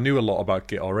I knew a lot about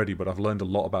Git already, but I've learned a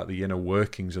lot about the inner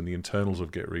workings and the internals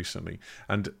of Git recently.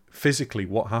 And physically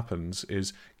what happens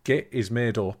is Git is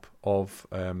made up of,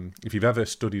 if you've ever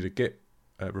studied a Git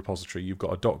repository, you've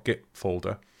got a .git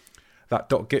folder.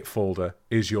 That .git folder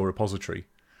is your repository.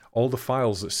 All the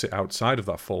files that sit outside of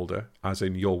that folder, as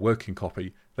in your working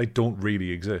copy, they don't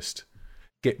really exist.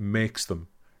 Git makes them.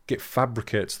 Git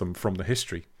fabricates them from the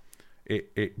history.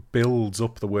 It builds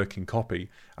up the working copy,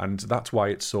 and that's why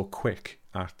it's so quick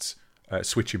at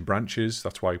switching branches.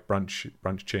 That's why branch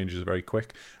changes are very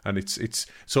quick, and it's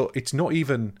not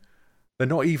even they're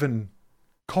not even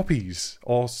copies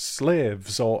or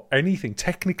slaves or anything.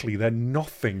 Technically, they're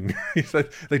nothing.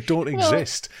 They don't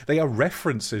exist. They are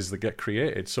references that get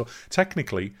created. So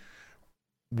technically,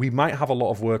 we might have a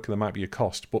lot of work and there might be a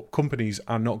cost, but companies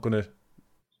are not going to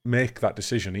make that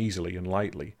decision easily and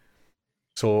lightly.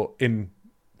 So in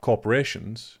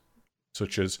corporations,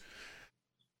 such as,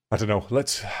 I don't know,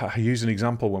 let's use an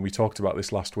example when we talked about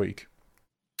this last week.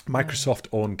 Microsoft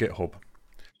own GitHub.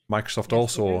 Microsoft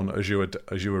also own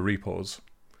Azure repos.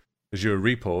 Azure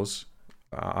repos,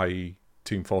 i.e.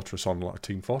 Team Fortress Online.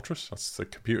 Team Fortress? That's the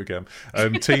computer game.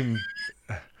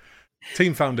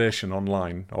 Team Foundation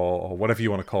Online, or whatever you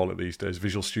want to call it these days,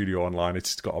 Visual Studio Online.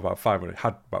 It's got about 500,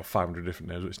 had about 500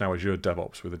 different names. It's now Azure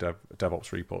DevOps with the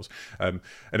DevOps repos.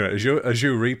 Anyway,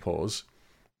 Azure repos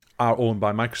are owned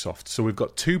by Microsoft. So we've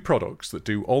got two products that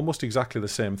do almost exactly the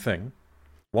same thing.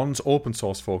 One's open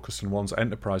source focused and one's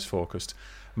enterprise focused.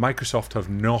 Microsoft have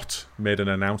not made an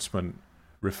announcement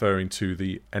referring to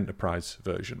the enterprise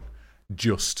version,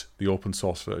 just the open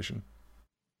source version.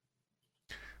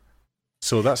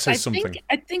 So that says something.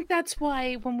 I think that's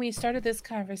why when we started this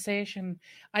conversation,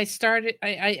 I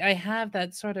have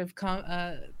that sort of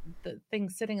the thing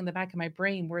sitting in the back of my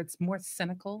brain where it's more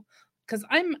cynical, because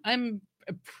I'm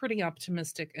a pretty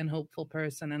optimistic and hopeful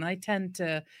person, and I tend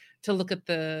to look at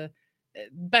the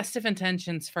best of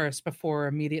intentions first before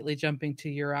immediately jumping to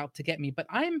you're out to get me. But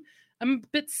I'm a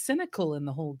bit cynical in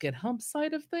the whole GitHub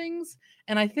side of things,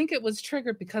 and I think it was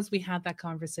triggered because we had that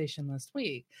conversation last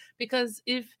week. Because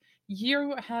if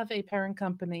you have a parent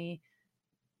company,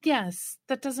 yes,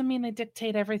 that doesn't mean they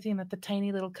dictate everything that the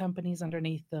tiny little companies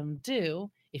underneath them do.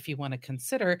 If you want to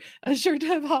consider Azure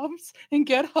DevOps and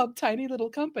GitHub tiny little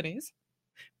companies,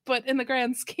 but in the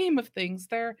grand scheme of things,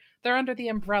 they're under the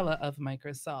umbrella of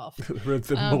Microsoft.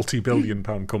 The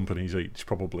multi-billion-pound companies each,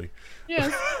 probably.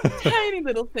 Yes, tiny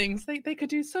little things. They could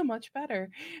do so much better.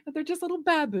 They're just little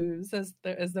baboos, as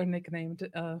they're nicknamed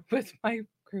with my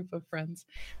group of friends.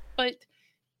 But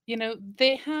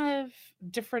they have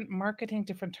different marketing,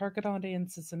 different target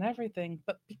audiences and everything.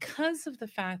 But because of the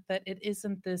fact that it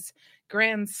isn't this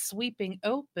grand sweeping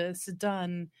opus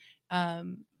done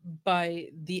by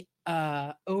the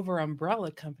over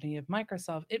umbrella company of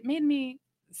Microsoft, it made me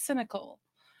cynical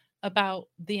about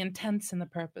the intents and the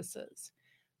purposes.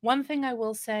 One thing I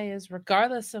will say is,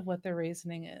 regardless of what their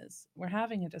reasoning is, we're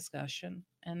having a discussion,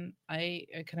 and I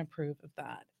can approve of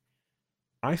that.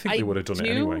 I think they would have done it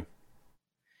anyway.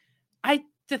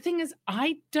 The thing is,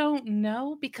 I don't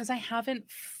know, because I haven't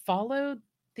followed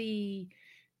the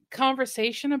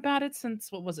conversation about it since,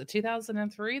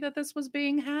 2003 that this was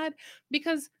being had.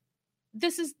 Because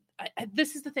this is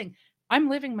the thing. I'm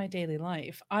living my daily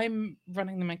life. I'm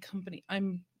running my company.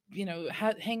 I'm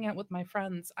hanging out with my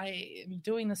friends. I am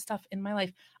doing the stuff in my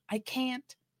life. I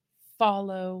can't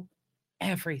follow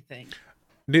everything.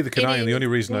 Neither can I, and the only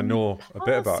reason I know a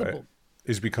bit about it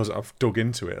is because I've dug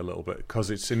into it a little bit, because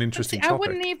it's an interesting topic. I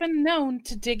wouldn't even known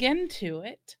to dig into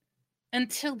it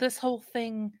until this whole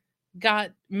thing got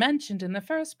mentioned in the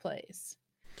first place.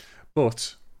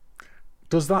 But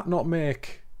does that not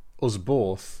make us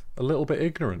both a little bit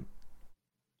ignorant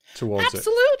towards it?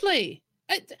 Absolutely.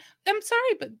 I'm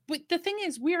sorry, but the thing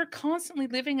is, we are constantly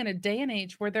living in a day and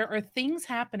age where there are things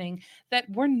happening that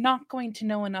we're not going to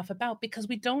know enough about, because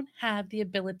we don't have the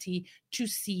ability to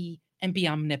see and be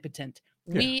omnipotent.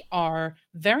 Yeah. We are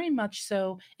very much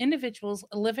so individuals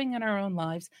living in our own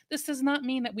lives. This does not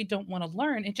mean that we don't want to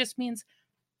learn. It just means,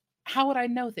 how would I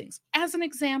know things? As an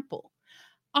example,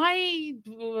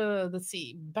 let's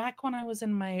see, back when I was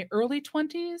in my early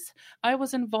 20s, I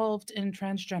was involved in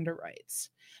transgender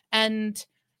rights. And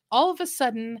all of a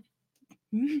sudden,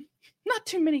 not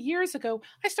too many years ago,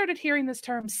 I started hearing this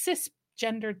term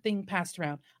cisgendered thing passed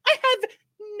around. I had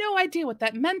no idea what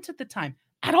that meant at the time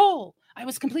at all. I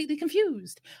was completely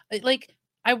confused.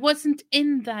 I wasn't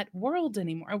in that world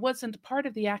anymore. I wasn't part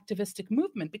of the activistic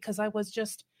movement because I was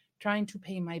just trying to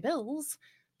pay my bills,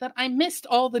 that I missed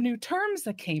all the new terms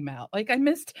that came out. I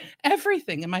missed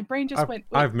everything, and my brain just went,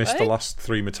 I've missed the last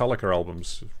 3 Metallica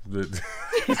albums.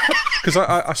 Because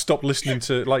I stopped listening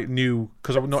to new,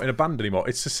 because I'm not in a band anymore.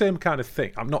 It's the same kind of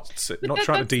thing. I'm not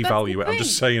trying to devalue it. I'm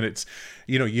just saying it's,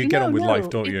 you get on with life,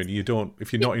 don't you? And you don't,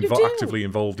 if you're not actively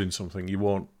involved in something, you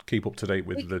won't keep up to date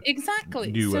with the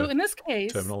newer So in this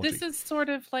case, terminology. This is sort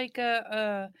of like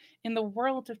in the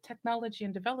world of technology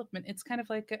and development, it's kind of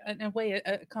like in a way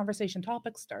a conversation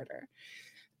topic starter.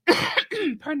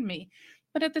 Pardon me.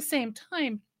 But at the same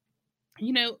time,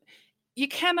 you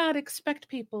cannot expect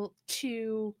people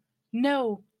to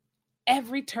know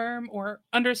every term or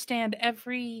understand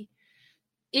every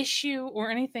issue or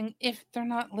anything if they're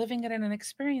not living it and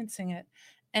experiencing it.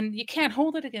 And you can't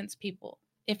hold it against people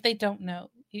if they don't know.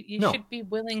 You No. should be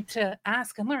willing to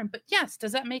ask and learn. But yes,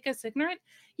 does that make us ignorant?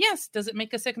 Yes. Does it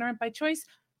make us ignorant by choice?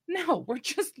 No, we're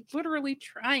just literally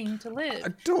trying to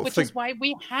live, which is why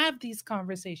we have these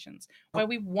conversations, why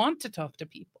we want to talk to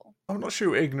people. I'm not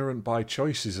sure ignorant by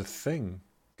choice is a thing.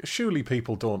 Surely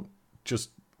people don't just...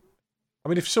 I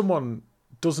mean, if someone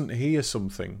doesn't hear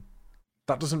something,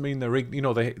 that doesn't mean they're... You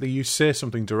know, you say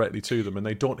something directly to them and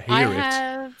they don't hear it.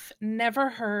 I have never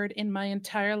heard in my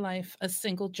entire life a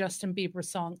single Justin Bieber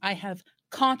song. I have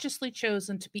consciously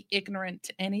chosen to be ignorant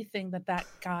to anything that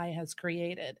guy has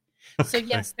created. Okay. So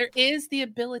yes, there is the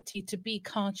ability to be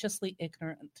consciously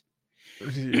ignorant.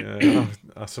 Yeah,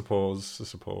 I suppose.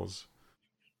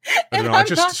 I don't know. I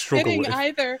just not struggle with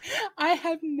either. I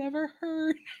have never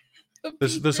heard.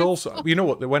 There's also, you know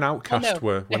what? When Outkast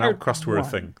were a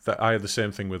thing, that I had the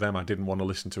same thing with them. I didn't want to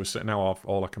listen to it. Now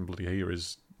all I can bloody hear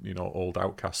is, you know, old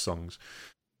Outkast songs.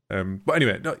 But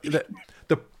anyway,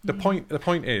 the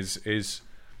point is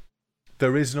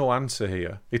there is no answer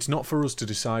here. It's not for us to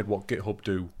decide what GitHub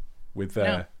do with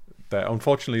their.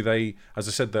 Unfortunately, they, as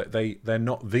I said, they're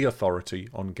not the authority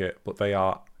on Git, but they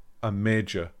are a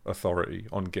major authority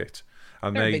on Git,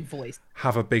 and they're they a big voice.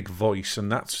 Have a big voice,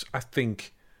 and that's, I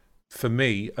think, for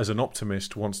me as an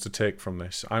optimist, wants to take from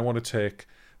this. I want to take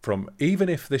from, even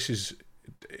if this is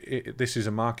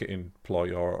a marketing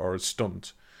ploy or a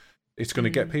stunt, it's going to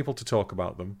get people to talk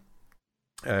about them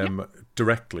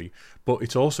directly, but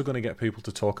it's also going to get people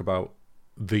to talk about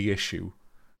the issue,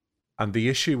 and the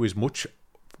issue is much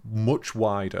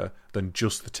wider than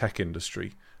just the tech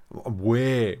industry.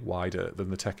 Way wider than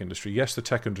the tech industry. Yes, the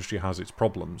tech industry has its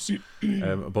problems,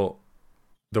 but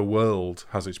the world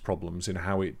has its problems in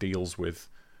how it deals with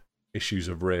issues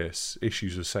of race,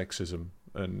 issues of sexism,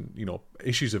 and, you know,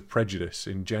 issues of prejudice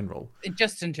in general.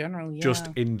 Just in general, yeah. Just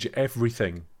in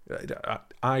everything.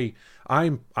 I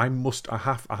must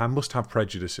have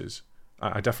prejudices.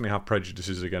 I definitely have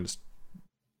prejudices against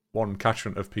one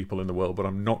catchment of people in the world, but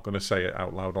I'm not going to say it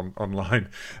out loud online.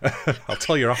 I'll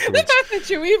tell you afterwards. The fact that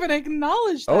you even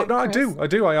acknowledge that. Oh no, Chris. I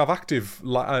do. I have active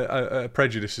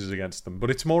prejudices against them, but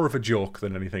it's more of a joke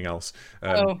than anything else.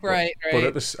 Right. But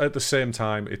at the same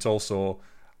time, it's also,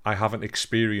 I haven't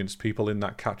experienced people in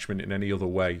that catchment in any other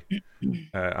way,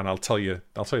 and I'll tell you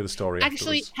the story.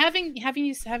 Actually,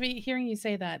 afterwards. hearing you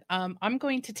say that, I'm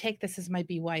going to take this as my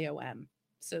BYOM.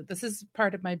 So this is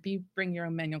part of my Bring Your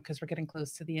Own Manual, because we're getting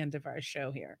close to the end of our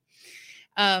show here.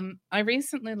 I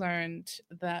recently learned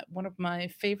that one of my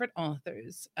favorite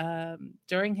authors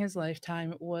during his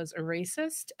lifetime was a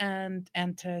racist and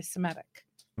anti-Semitic.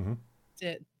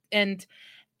 Mm-hmm. And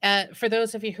for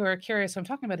those of you who are curious, what I'm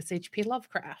talking about is H.P.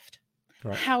 Lovecraft.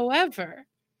 Right. However,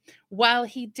 while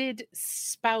he did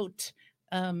spout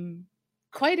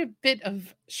quite a bit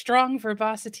of strong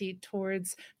verbosity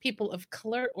towards people of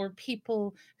color or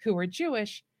people who were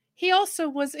Jewish, he also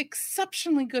was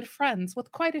exceptionally good friends with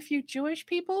quite a few Jewish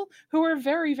people who were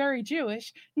very, very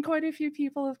Jewish, and quite a few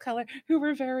people of color who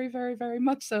were very, very, very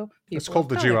much so. It's called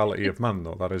the duality of man,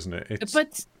 though, that isn't it?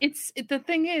 But the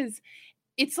thing is,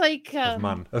 it's like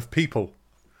of people.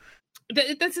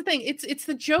 That's the thing. It's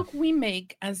the joke we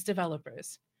make as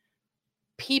developers.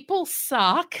 People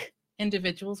suck.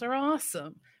 Individuals are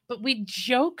awesome, but we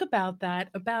joke about that,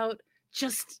 about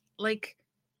just like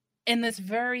in this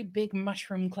very big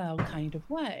mushroom cloud kind of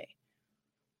way.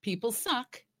 People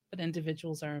suck, but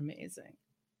individuals are amazing.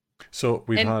 So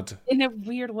had, in a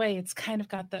weird way, it's kind of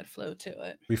got that flow to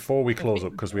it. Before we close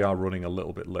up, because we are running a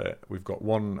little bit late, we've got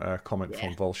one comment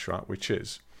from Volstrat, which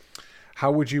is,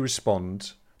 how would you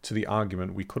respond to the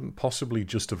argument we couldn't possibly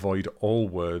just avoid all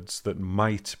words that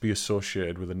might be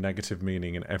associated with a negative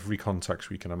meaning in every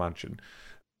context we can imagine?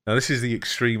 Now, this is the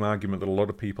extreme argument that a lot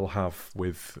of people have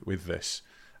with this,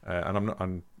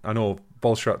 and I know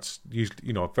Volstrat's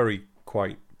very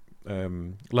quite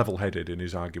level-headed in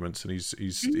his arguments, and he's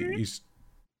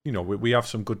you know, we have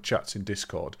some good chats in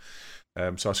Discord,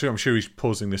 so I'm sure he's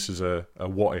posing this as a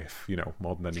what if, you know,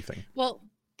 more than anything. Well,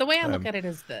 the way I look at it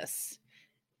is this.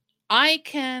 I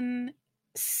can,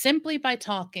 simply by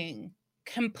talking,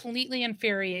 completely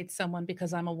infuriate someone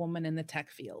because I'm a woman in the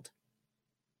tech field.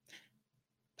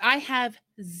 I have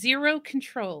zero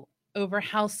control over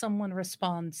how someone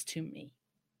responds to me.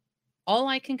 All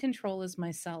I can control is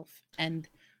myself and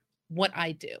what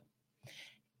I do.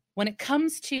 When it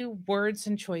comes to words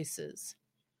and choices,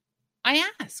 I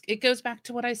ask. It goes back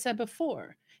to what I said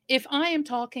before. If I am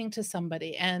talking to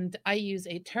somebody and I use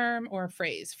a term or a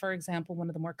phrase, for example, one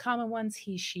of the more common ones,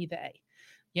 he, she, they,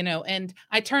 you know, and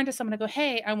I turn to someone and go,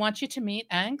 hey, I want you to meet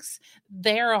Anks.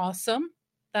 They're awesome.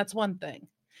 That's one thing.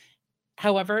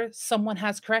 However, someone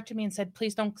has corrected me and said,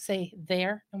 please don't say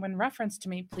there. And when reference to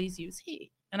me, please use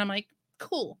he. And I'm like,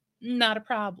 cool, not a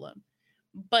problem.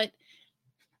 But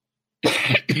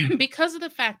because of the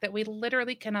fact that we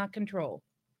literally cannot control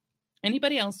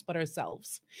anybody else but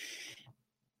ourselves,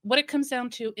 what it comes down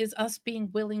to is us being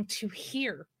willing to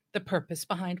hear the purpose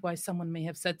behind why someone may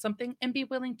have said something and be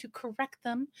willing to correct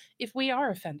them if we are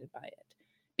offended by it.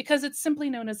 Because it's simply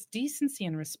known as decency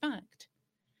and respect.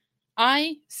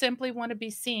 I simply want to be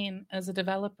seen as a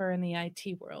developer in the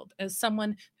IT world, as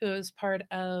someone who is part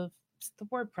of the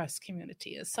WordPress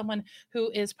community, as someone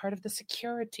who is part of the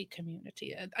security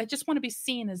community. I just want to be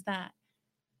seen as that.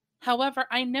 However,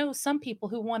 I know some people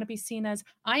who want to be seen as,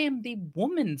 I am the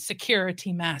woman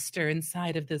security master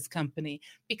inside of this company,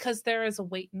 because there is a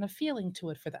weight and a feeling to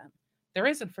it for them. There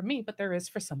isn't for me, but there is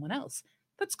for someone else.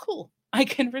 That's cool. I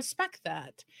can respect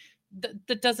that.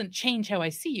 That doesn't change how I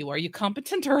see you. Are you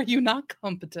competent or are you not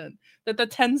competent?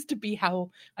 That tends to be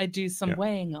how I do some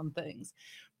weighing on things.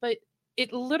 But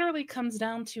it literally comes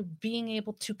down to being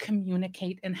able to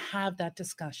communicate and have that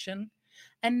discussion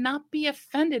and not be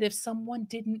offended if someone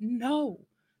didn't know.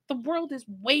 The world is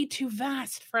way too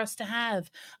vast for us to have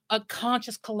a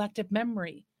conscious collective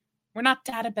memory. We're not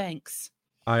data banks.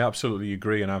 I absolutely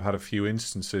agree, and I've had a few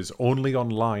instances, only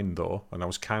online though, and I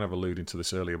was kind of alluding to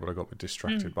this earlier, but I got a bit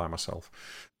distracted by myself.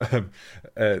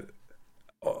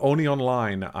 Only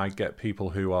online I get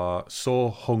people who are so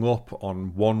hung up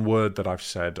on one word that I've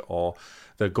said, or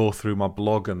they'll go through my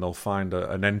blog and they'll find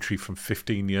an entry from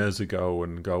 15 years ago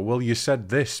and go, well, you said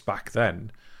this back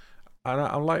then. And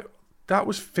I'm like, that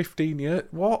was 15 years?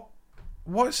 What?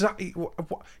 What's that? What?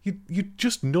 You're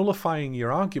just nullifying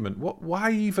your argument.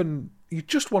 Why even? You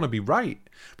just want to be right.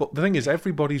 But the thing is,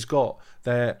 everybody's got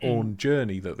their own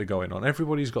journey that they're going on.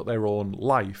 Everybody's got their own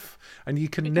life. And you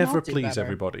can never please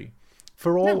everybody.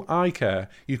 For all I care,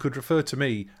 you could refer to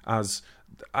me as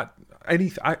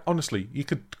anything. Honestly, you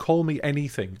could call me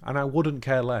anything, and I wouldn't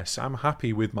care less. I'm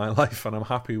happy with my life, and I'm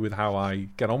happy with how I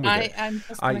get on with it. I'm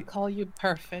just going to call you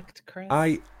perfect, Chris.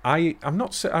 I'm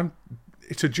not saying...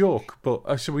 It's a joke,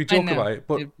 but so we talk about it.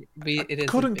 But I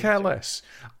couldn't care less,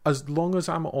 as long as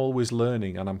I'm always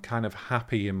learning and I'm kind of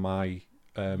happy in my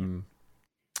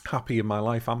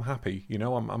life. I'm happy, you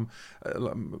know. I'm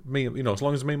me, you know. As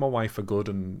long as me and my wife are good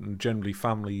and generally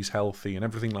family's healthy and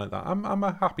everything like that, I'm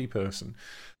a happy person.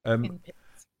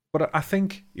 But I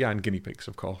think, and guinea pigs,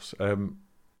 of course.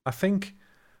 I think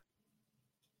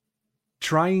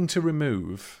trying to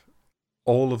remove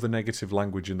all of the negative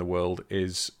language in the world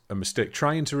is a mistake.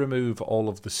 Trying to remove all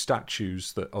of the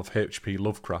statues of H.P.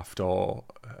 Lovecraft or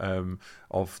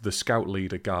of the scout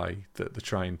leader guy that they're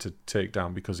trying to take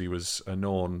down because he was a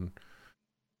known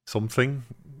something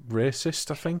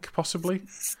racist, I think, possibly.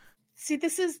 See,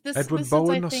 this Edward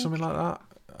Bowen or something like that.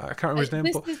 I can't remember his name.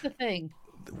 This is the thing.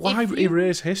 Why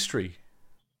erase history?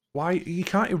 Why you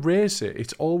can't erase it?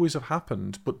 It's always have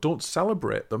happened, but don't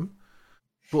celebrate them.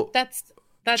 But that's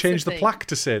change the plaque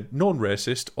to say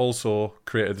non-racist also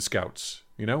created the Scouts.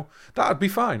 You know, that'd be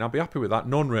fine. I'd be happy with that.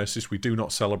 Non-racist, we do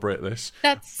not celebrate this.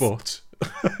 That's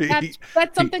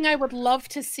something I would love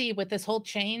to see with this whole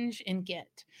change in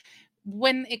Git.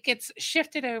 When it gets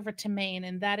shifted over to main,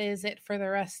 and that is it for the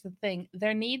rest of the thing,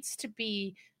 there needs to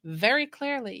be very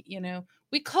clearly, you know,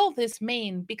 we call this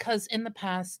main because in the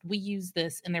past we used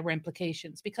this and there were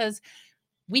implications, because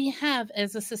we have,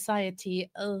 as a society,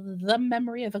 the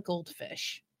memory of a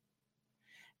goldfish.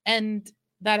 And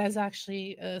that is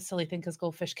actually a silly thing because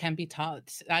goldfish can be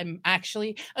taught. I'm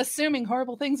actually assuming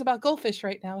horrible things about goldfish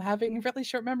right now, having really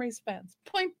short memory spans.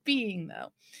 Point being,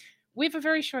 though, we have a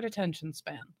very short attention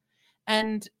span.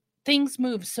 And things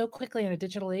move so quickly in a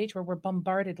digital age where we're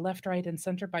bombarded left, right, and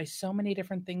center by so many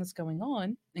different things going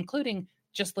on, including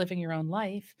just living your own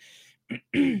life.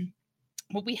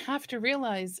 What we have to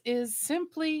realize is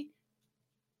simply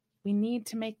we need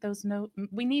to make those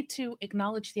we need to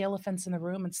acknowledge the elephants in the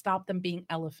room and stop them being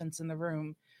elephants in the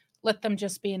room. Let them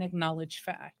just be an acknowledged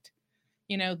fact.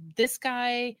 You know, this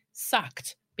guy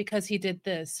sucked because he did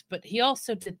this, but he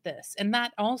also did this. And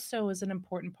that also is an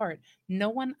important part. No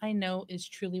one I know is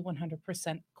truly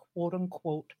 100% quote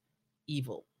unquote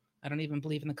evil. I don't even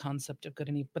believe in the concept of good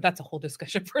and evil, but that's a whole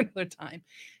discussion for another time.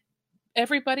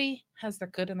 Everybody has their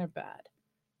good and their bad.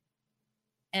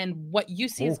 And what you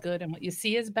see as good and what you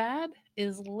see as bad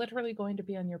is literally going to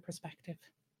be on your perspective.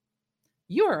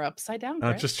 You are upside down,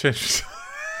 Chris. I just changed.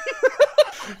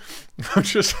 I'm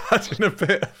just adding a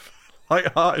bit of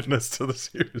lightheartedness to the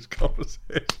serious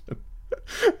conversation.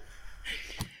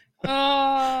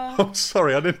 I'm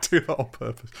sorry, I didn't do that on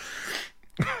purpose.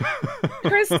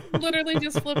 Chris literally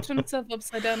just flipped himself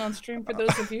upside down on stream for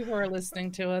those of you who are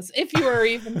listening to us. If you are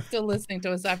even still listening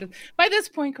to us after. By this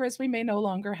point, Chris, we may no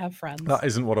longer have friends. That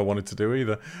isn't what I wanted to do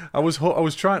either. I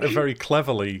was trying to very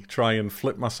cleverly try and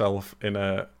flip myself in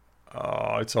a...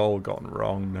 Oh, it's all gone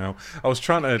wrong now. I was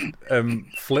trying to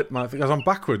flip because I'm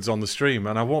backwards on the stream,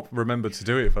 and I won't remember to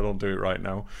do it if I don't do it right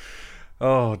now.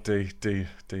 Oh dear.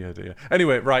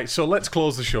 Anyway, right. So let's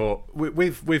close the show.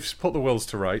 We've put the worlds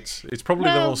to rights. It's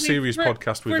probably the most serious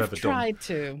podcast we've ever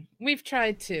done. We've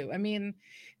tried to. I mean,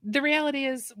 the reality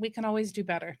is we can always do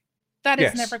better. That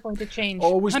is never going to change.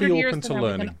 Always be open to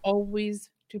learning. We can always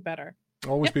do better.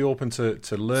 Always be open to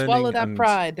learning. Swallow that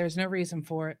pride. There's no reason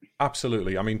for it.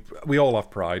 Absolutely. I mean, we all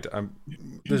have pride.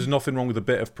 There's nothing wrong with a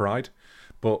bit of pride.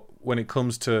 But when it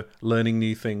comes to learning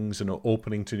new things and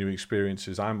opening to new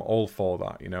experiences, I'm all for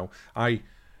that.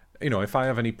 If I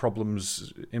have any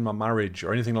problems in my marriage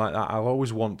or anything like that, I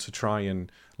always want to try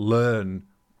and learn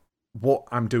what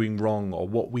I'm doing wrong or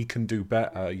what we can do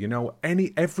better.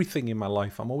 Everything in my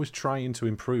life, I'm always trying to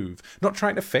improve, not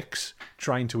trying to fix,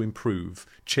 trying to improve,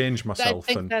 change myself.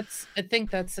 I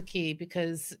think that's the key,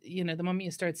 because the moment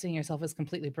you start seeing yourself as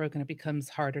completely broken, it becomes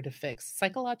harder to fix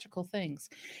psychological things.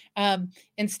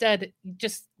 Instead,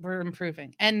 just we're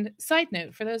improving. And side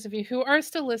note, for those of you who are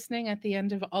still listening at the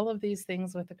end of all of these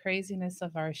things with the craziness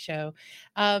of our show,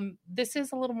 this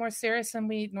is a little more serious than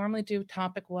we normally do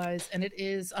topic wise, and it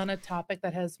is on a topic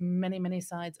that has many, many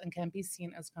sides and can be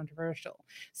seen as controversial.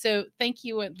 So thank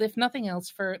you, if nothing else,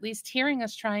 for at least hearing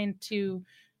us trying to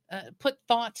put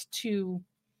thought to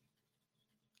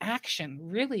action,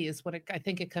 really is what I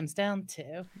think it comes down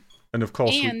to. And of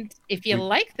course, if you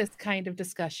like this kind of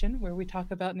discussion where we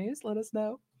talk about news, let us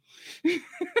know.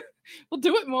 We'll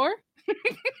do it more.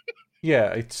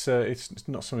 Yeah, it's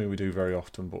not something we do very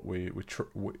often, but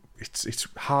it's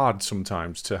hard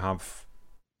sometimes to have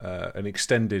an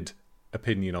extended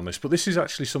opinion on this. But this is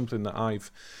actually something that I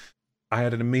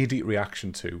had an immediate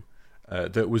reaction to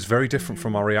that was very different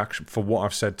from our reaction for what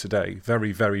I've said today.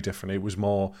 Very, very different. It was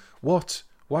more, what?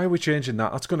 Why are we changing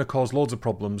that? That's going to cause loads of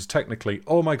problems technically.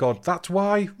 Oh my God, that's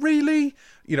why? Really?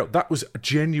 That was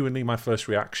genuinely my first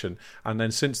reaction. And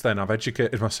then since then, I've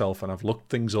educated myself and I've looked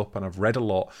things up and I've read a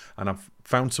lot and I've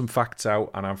found some facts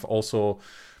out and I've also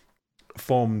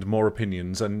formed more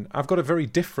opinions. And I've got a very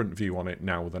different view on it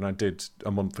now than I did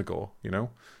a month ago,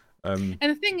 And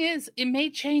the thing is, it may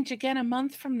change again a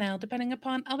month from now, depending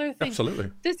upon other things.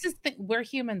 Absolutely. We're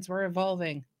humans. We're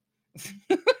evolving.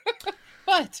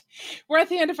 But we're at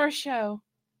the end of our show.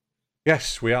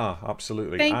 Yes, we are.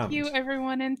 Absolutely. Thank you,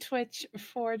 everyone in Twitch,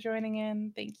 for joining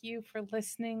in. Thank you for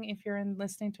listening. If you're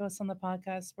listening to us on the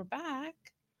podcast, we're back.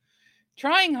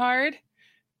 Trying hard,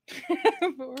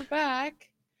 but we're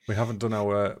back. We haven't done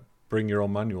our bring your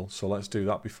own manual, so let's do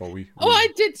that before we... I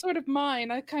did sort of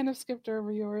mine. I kind of skipped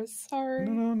over yours. Sorry.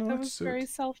 No, that was very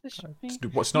selfish of me.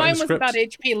 What's not mine in the script? Was about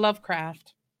H.P.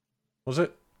 Lovecraft. Was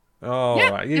it? Oh, yeah,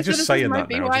 right. You're just saying that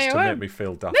now just to make me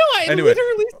feel daft. No, I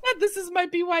literally said this is my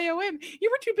BYOM.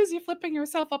 You were too busy flipping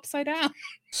yourself upside down.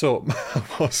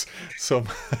 Was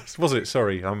it?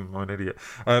 Sorry, I'm an idiot.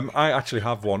 I actually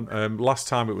have one. Last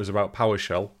time it was about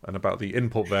PowerShell and about the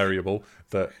input variable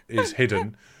that is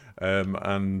hidden,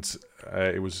 and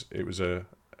it was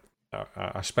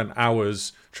I spent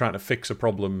hours trying to fix a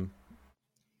problem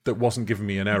that wasn't giving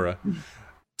me an error.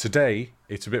 Today,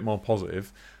 it's a bit more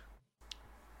positive.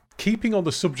 Keeping on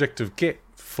the subject of Git,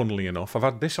 funnily enough, I've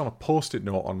had this on a post-it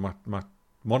note on my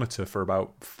monitor for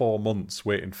about 4 months,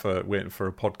 waiting for a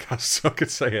podcast so I could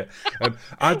say it.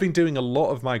 I've been doing a lot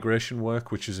of migration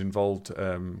work, which has involved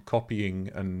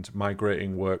copying and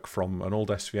migrating work from an old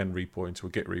SVN repo into a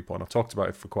Git repo, and I've talked about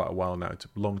it for quite a while now. It's a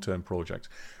long-term project.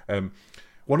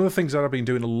 One of the things that I've been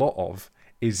doing a lot of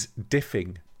is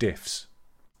diffing diffs.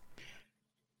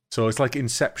 So it's like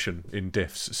Inception in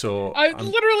diffs. So I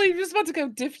literally just about to go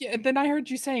diff, and then I heard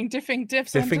you saying diffing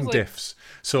diffs. Diffing diffs.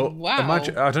 So wow.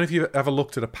 Imagine, I don't know if you've ever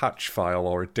looked at a patch file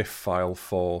or a diff file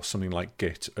for something like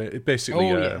Git. It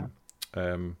basically,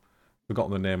 forgotten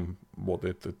the name, what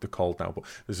they're called now, but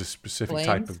there's a specific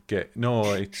type of Git.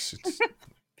 No, it's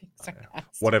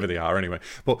whatever they are anyway.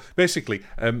 But basically,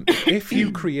 if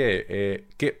you create a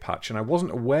Git patch, and I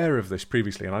wasn't aware of this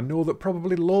previously, and I know that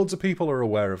probably loads of people are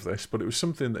aware of this, but it was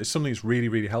something that's really,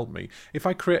 really helped me. If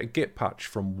I create a Git patch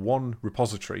from one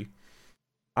repository,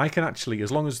 I can actually,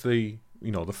 as long as the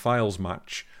files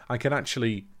match, I can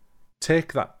actually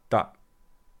take that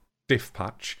diff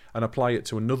patch and apply it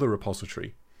to another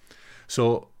repository.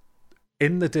 So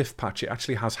in the diff patch, it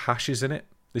actually has hashes in it.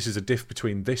 This is a diff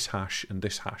between this hash and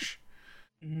this hash.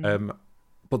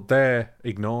 But they're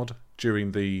ignored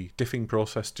during the diffing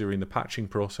process, during the patching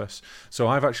process. So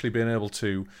I've actually been able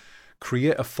to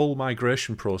create a full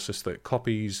migration process that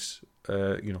copies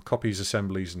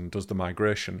assemblies and does the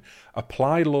migration,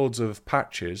 apply loads of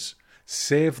patches,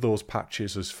 save those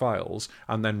patches as files,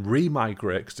 and then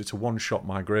remigrate, because it's a one-shot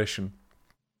migration,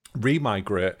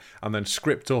 remigrate, and then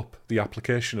script up the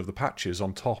application of the patches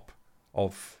on top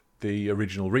of the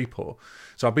original repo.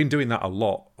 So I've been doing that a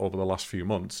lot over the last few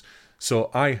months.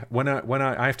 So when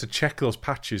I have to check those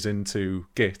patches into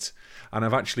Git, and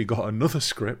I've actually got another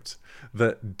script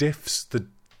that diffs the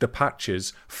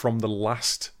patches from the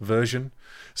last version,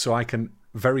 so I can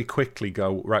very quickly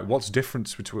go, right, what's the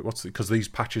difference between because these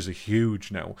patches are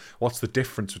huge now. What's the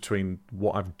difference between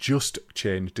what I've just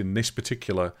changed in this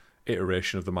particular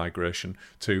iteration of the migration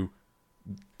to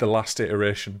the last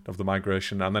iteration of the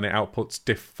migration, and then it outputs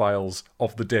diff files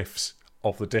of the diffs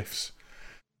of the diffs.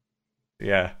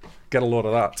 Yeah, get a load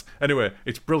of that. Anyway,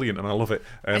 it's brilliant and I love it,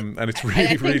 and it's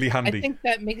really handy. I think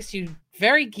that makes you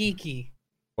very geeky.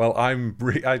 Well, I'm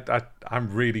really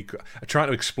trying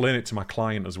to explain it to my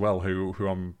client as well, who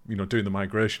I'm doing the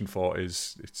migration for.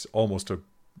 It's almost a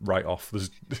write off.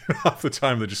 There's half the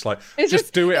time they're just like,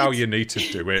 just do it how you need to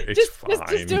do it. It's fine.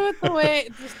 Just do it the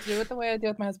way I do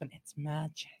with my husband. It's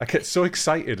magic. I get so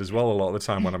excited as well a lot of the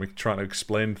time when I'm trying to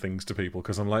explain things to people,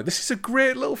 because I'm like, this is a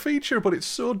great little feature, but it's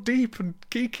so deep and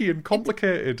geeky and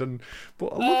complicated,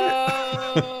 but I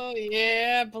love it. Oh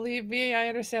yeah, believe me, I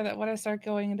understand that when I start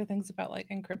going into things about like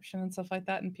encryption and stuff like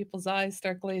that, and people's eyes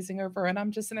start glazing over, and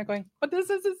I'm just sitting there going, "What is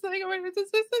this thing? What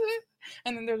is this?"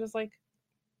 And then they're just like,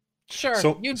 "Sure,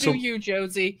 you do you,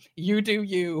 Josie. You do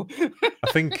you."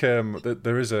 I think that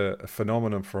there is a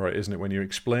phenomenon for it, isn't it? When you're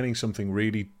explaining something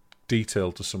really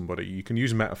detailed to somebody, you can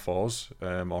use metaphors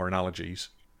or analogies.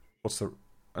 What's the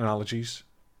analogies?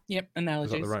 Yep,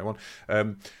 analogies. Is that the right one?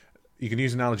 You can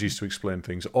use analogies to explain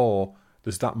things, or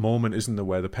there's that moment, isn't there,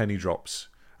 where the penny drops,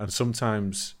 and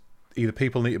sometimes either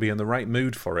people need to be in the right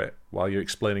mood for it while you're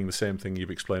explaining the same thing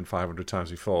you've explained 500 times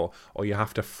before, or you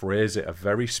have to phrase it a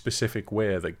very specific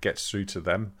way that gets through to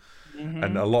them. Mm-hmm.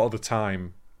 And a lot of the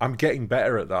time, I'm getting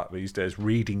better at that these days,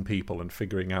 reading people and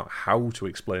figuring out how to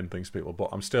explain things to people, but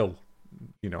I'm still,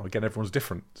 again, everyone's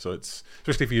different. So it's,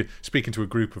 especially if you're speaking to a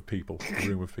group of people, a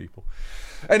room of people.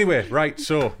 Anyway, right,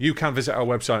 so you can visit our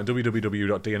website at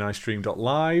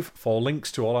www.dnistream.live for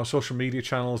links to all our social media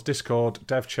channels, Discord,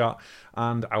 DevChat,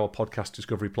 and our podcast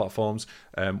discovery platforms.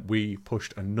 We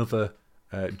pushed another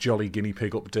Jolly Guinea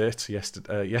Pig update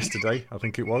yesterday, I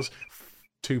think it was,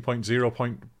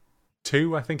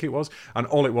 2.0.2, I think it was, and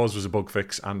all it was a bug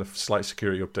fix and a slight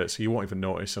security update, so you won't even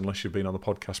notice unless you've been on the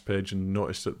podcast page and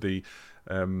noticed that the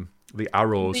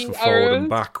arrows for forward and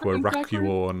back were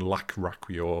Rakuo and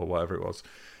Rakuo or whatever it was.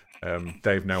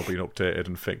 They've now been updated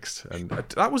and fixed, and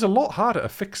that was a lot harder to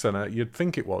fix than you'd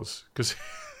think it was, because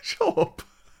shut up.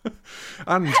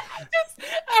 And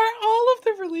are all of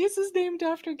the releases named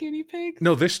after guinea pigs?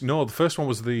 No, the first one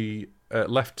was the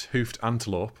left-hoofed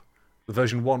antelope. The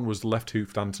version 1 was the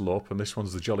left-hoofed antelope, and this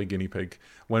one's the jolly guinea pig.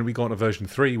 When we go on to version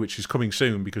 3, which is coming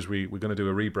soon because we're going to do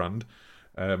a rebrand,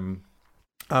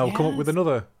 I'll come up with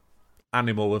another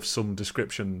animal of some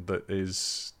description that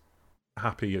is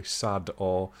happy, sad,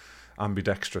 or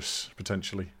ambidextrous,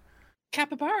 potentially.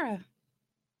 Capybara.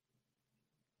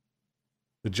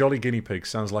 The Jolly Guinea Pig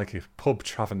sounds like a pub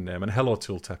tavern name. And hello,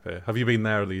 Tultepe. Have you been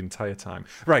there the entire time?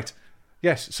 Right.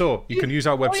 Yes, so you can use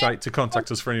our website to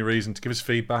contact us for any reason, to give us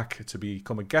feedback, to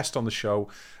become a guest on the show,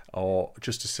 or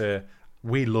just to say,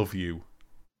 we love you.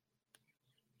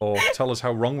 Or tell us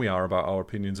how wrong we are about our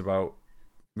opinions about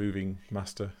moving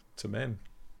Master to main.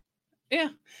 Yeah.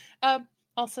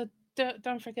 Also,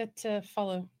 don't forget to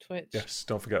follow Twitch. Yes,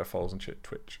 don't forget to follow us on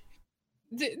Twitch.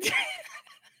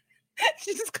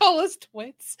 She just call us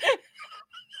twits.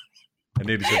 I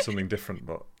nearly said something different,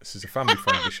 but this is a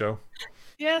family-friendly show.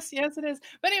 Yes, it is.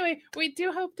 But anyway, we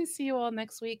do hope to see you all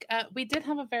next week. We did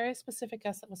have a very specific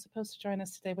guest that was supposed to join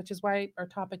us today, which is why our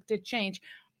topic did change.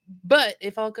 But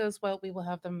if all goes well, we will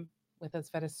have them with us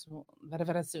very soon.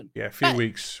 Yeah, a few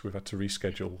weeks we've had to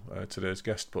reschedule today's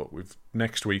guest, but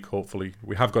next week, hopefully,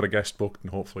 we have got a guest booked,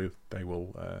 and hopefully they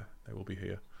will be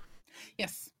here.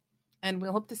 Yes, and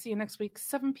we'll hope to see you next week,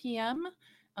 7 p.m.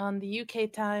 on the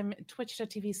UK time,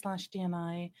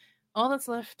 twitch.tv/DNI. All that's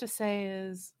left to say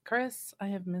is, Chris, I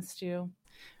have missed you.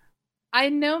 I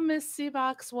know Miss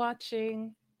Seabox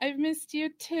watching. I've missed you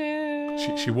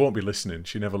too. She won't be listening.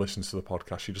 She never listens to the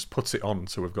podcast. She just puts it on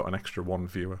so we've got an extra one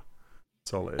viewer.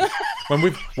 That's all it is.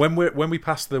 when we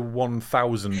pass the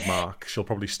 1,000 mark, she'll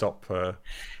probably stop. At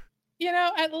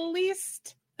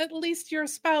least your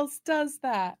spouse does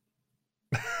that.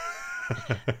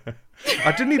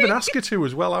 I didn't even ask her to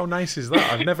as well. How nice is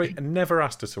that? I've never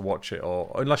asked her to watch it,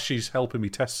 or unless she's helping me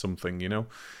test something, you know.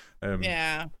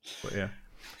 Yeah. But yeah.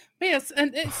 But yes,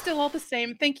 and it's still all the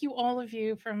same. Thank you, all of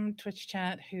you from Twitch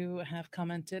chat who have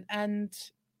commented, and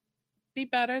be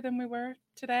better than we were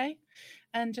today.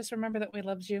 And just remember that we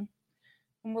loved you.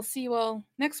 And we'll see you all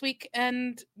next week.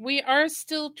 And we are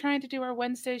still trying to do our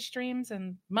Wednesday streams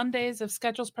and Mondays if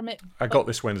schedules permit. I got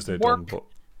this Wednesday done, but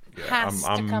yeah,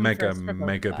 I'm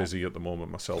mega busy at the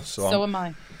moment myself. So am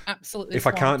I. Absolutely. If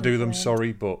I can't do them,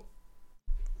 sorry, but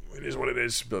it is what it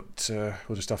is. But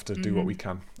we'll just have to do what we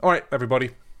can. All right,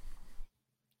 everybody.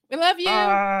 We love you.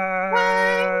 Bye.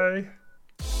 Bye.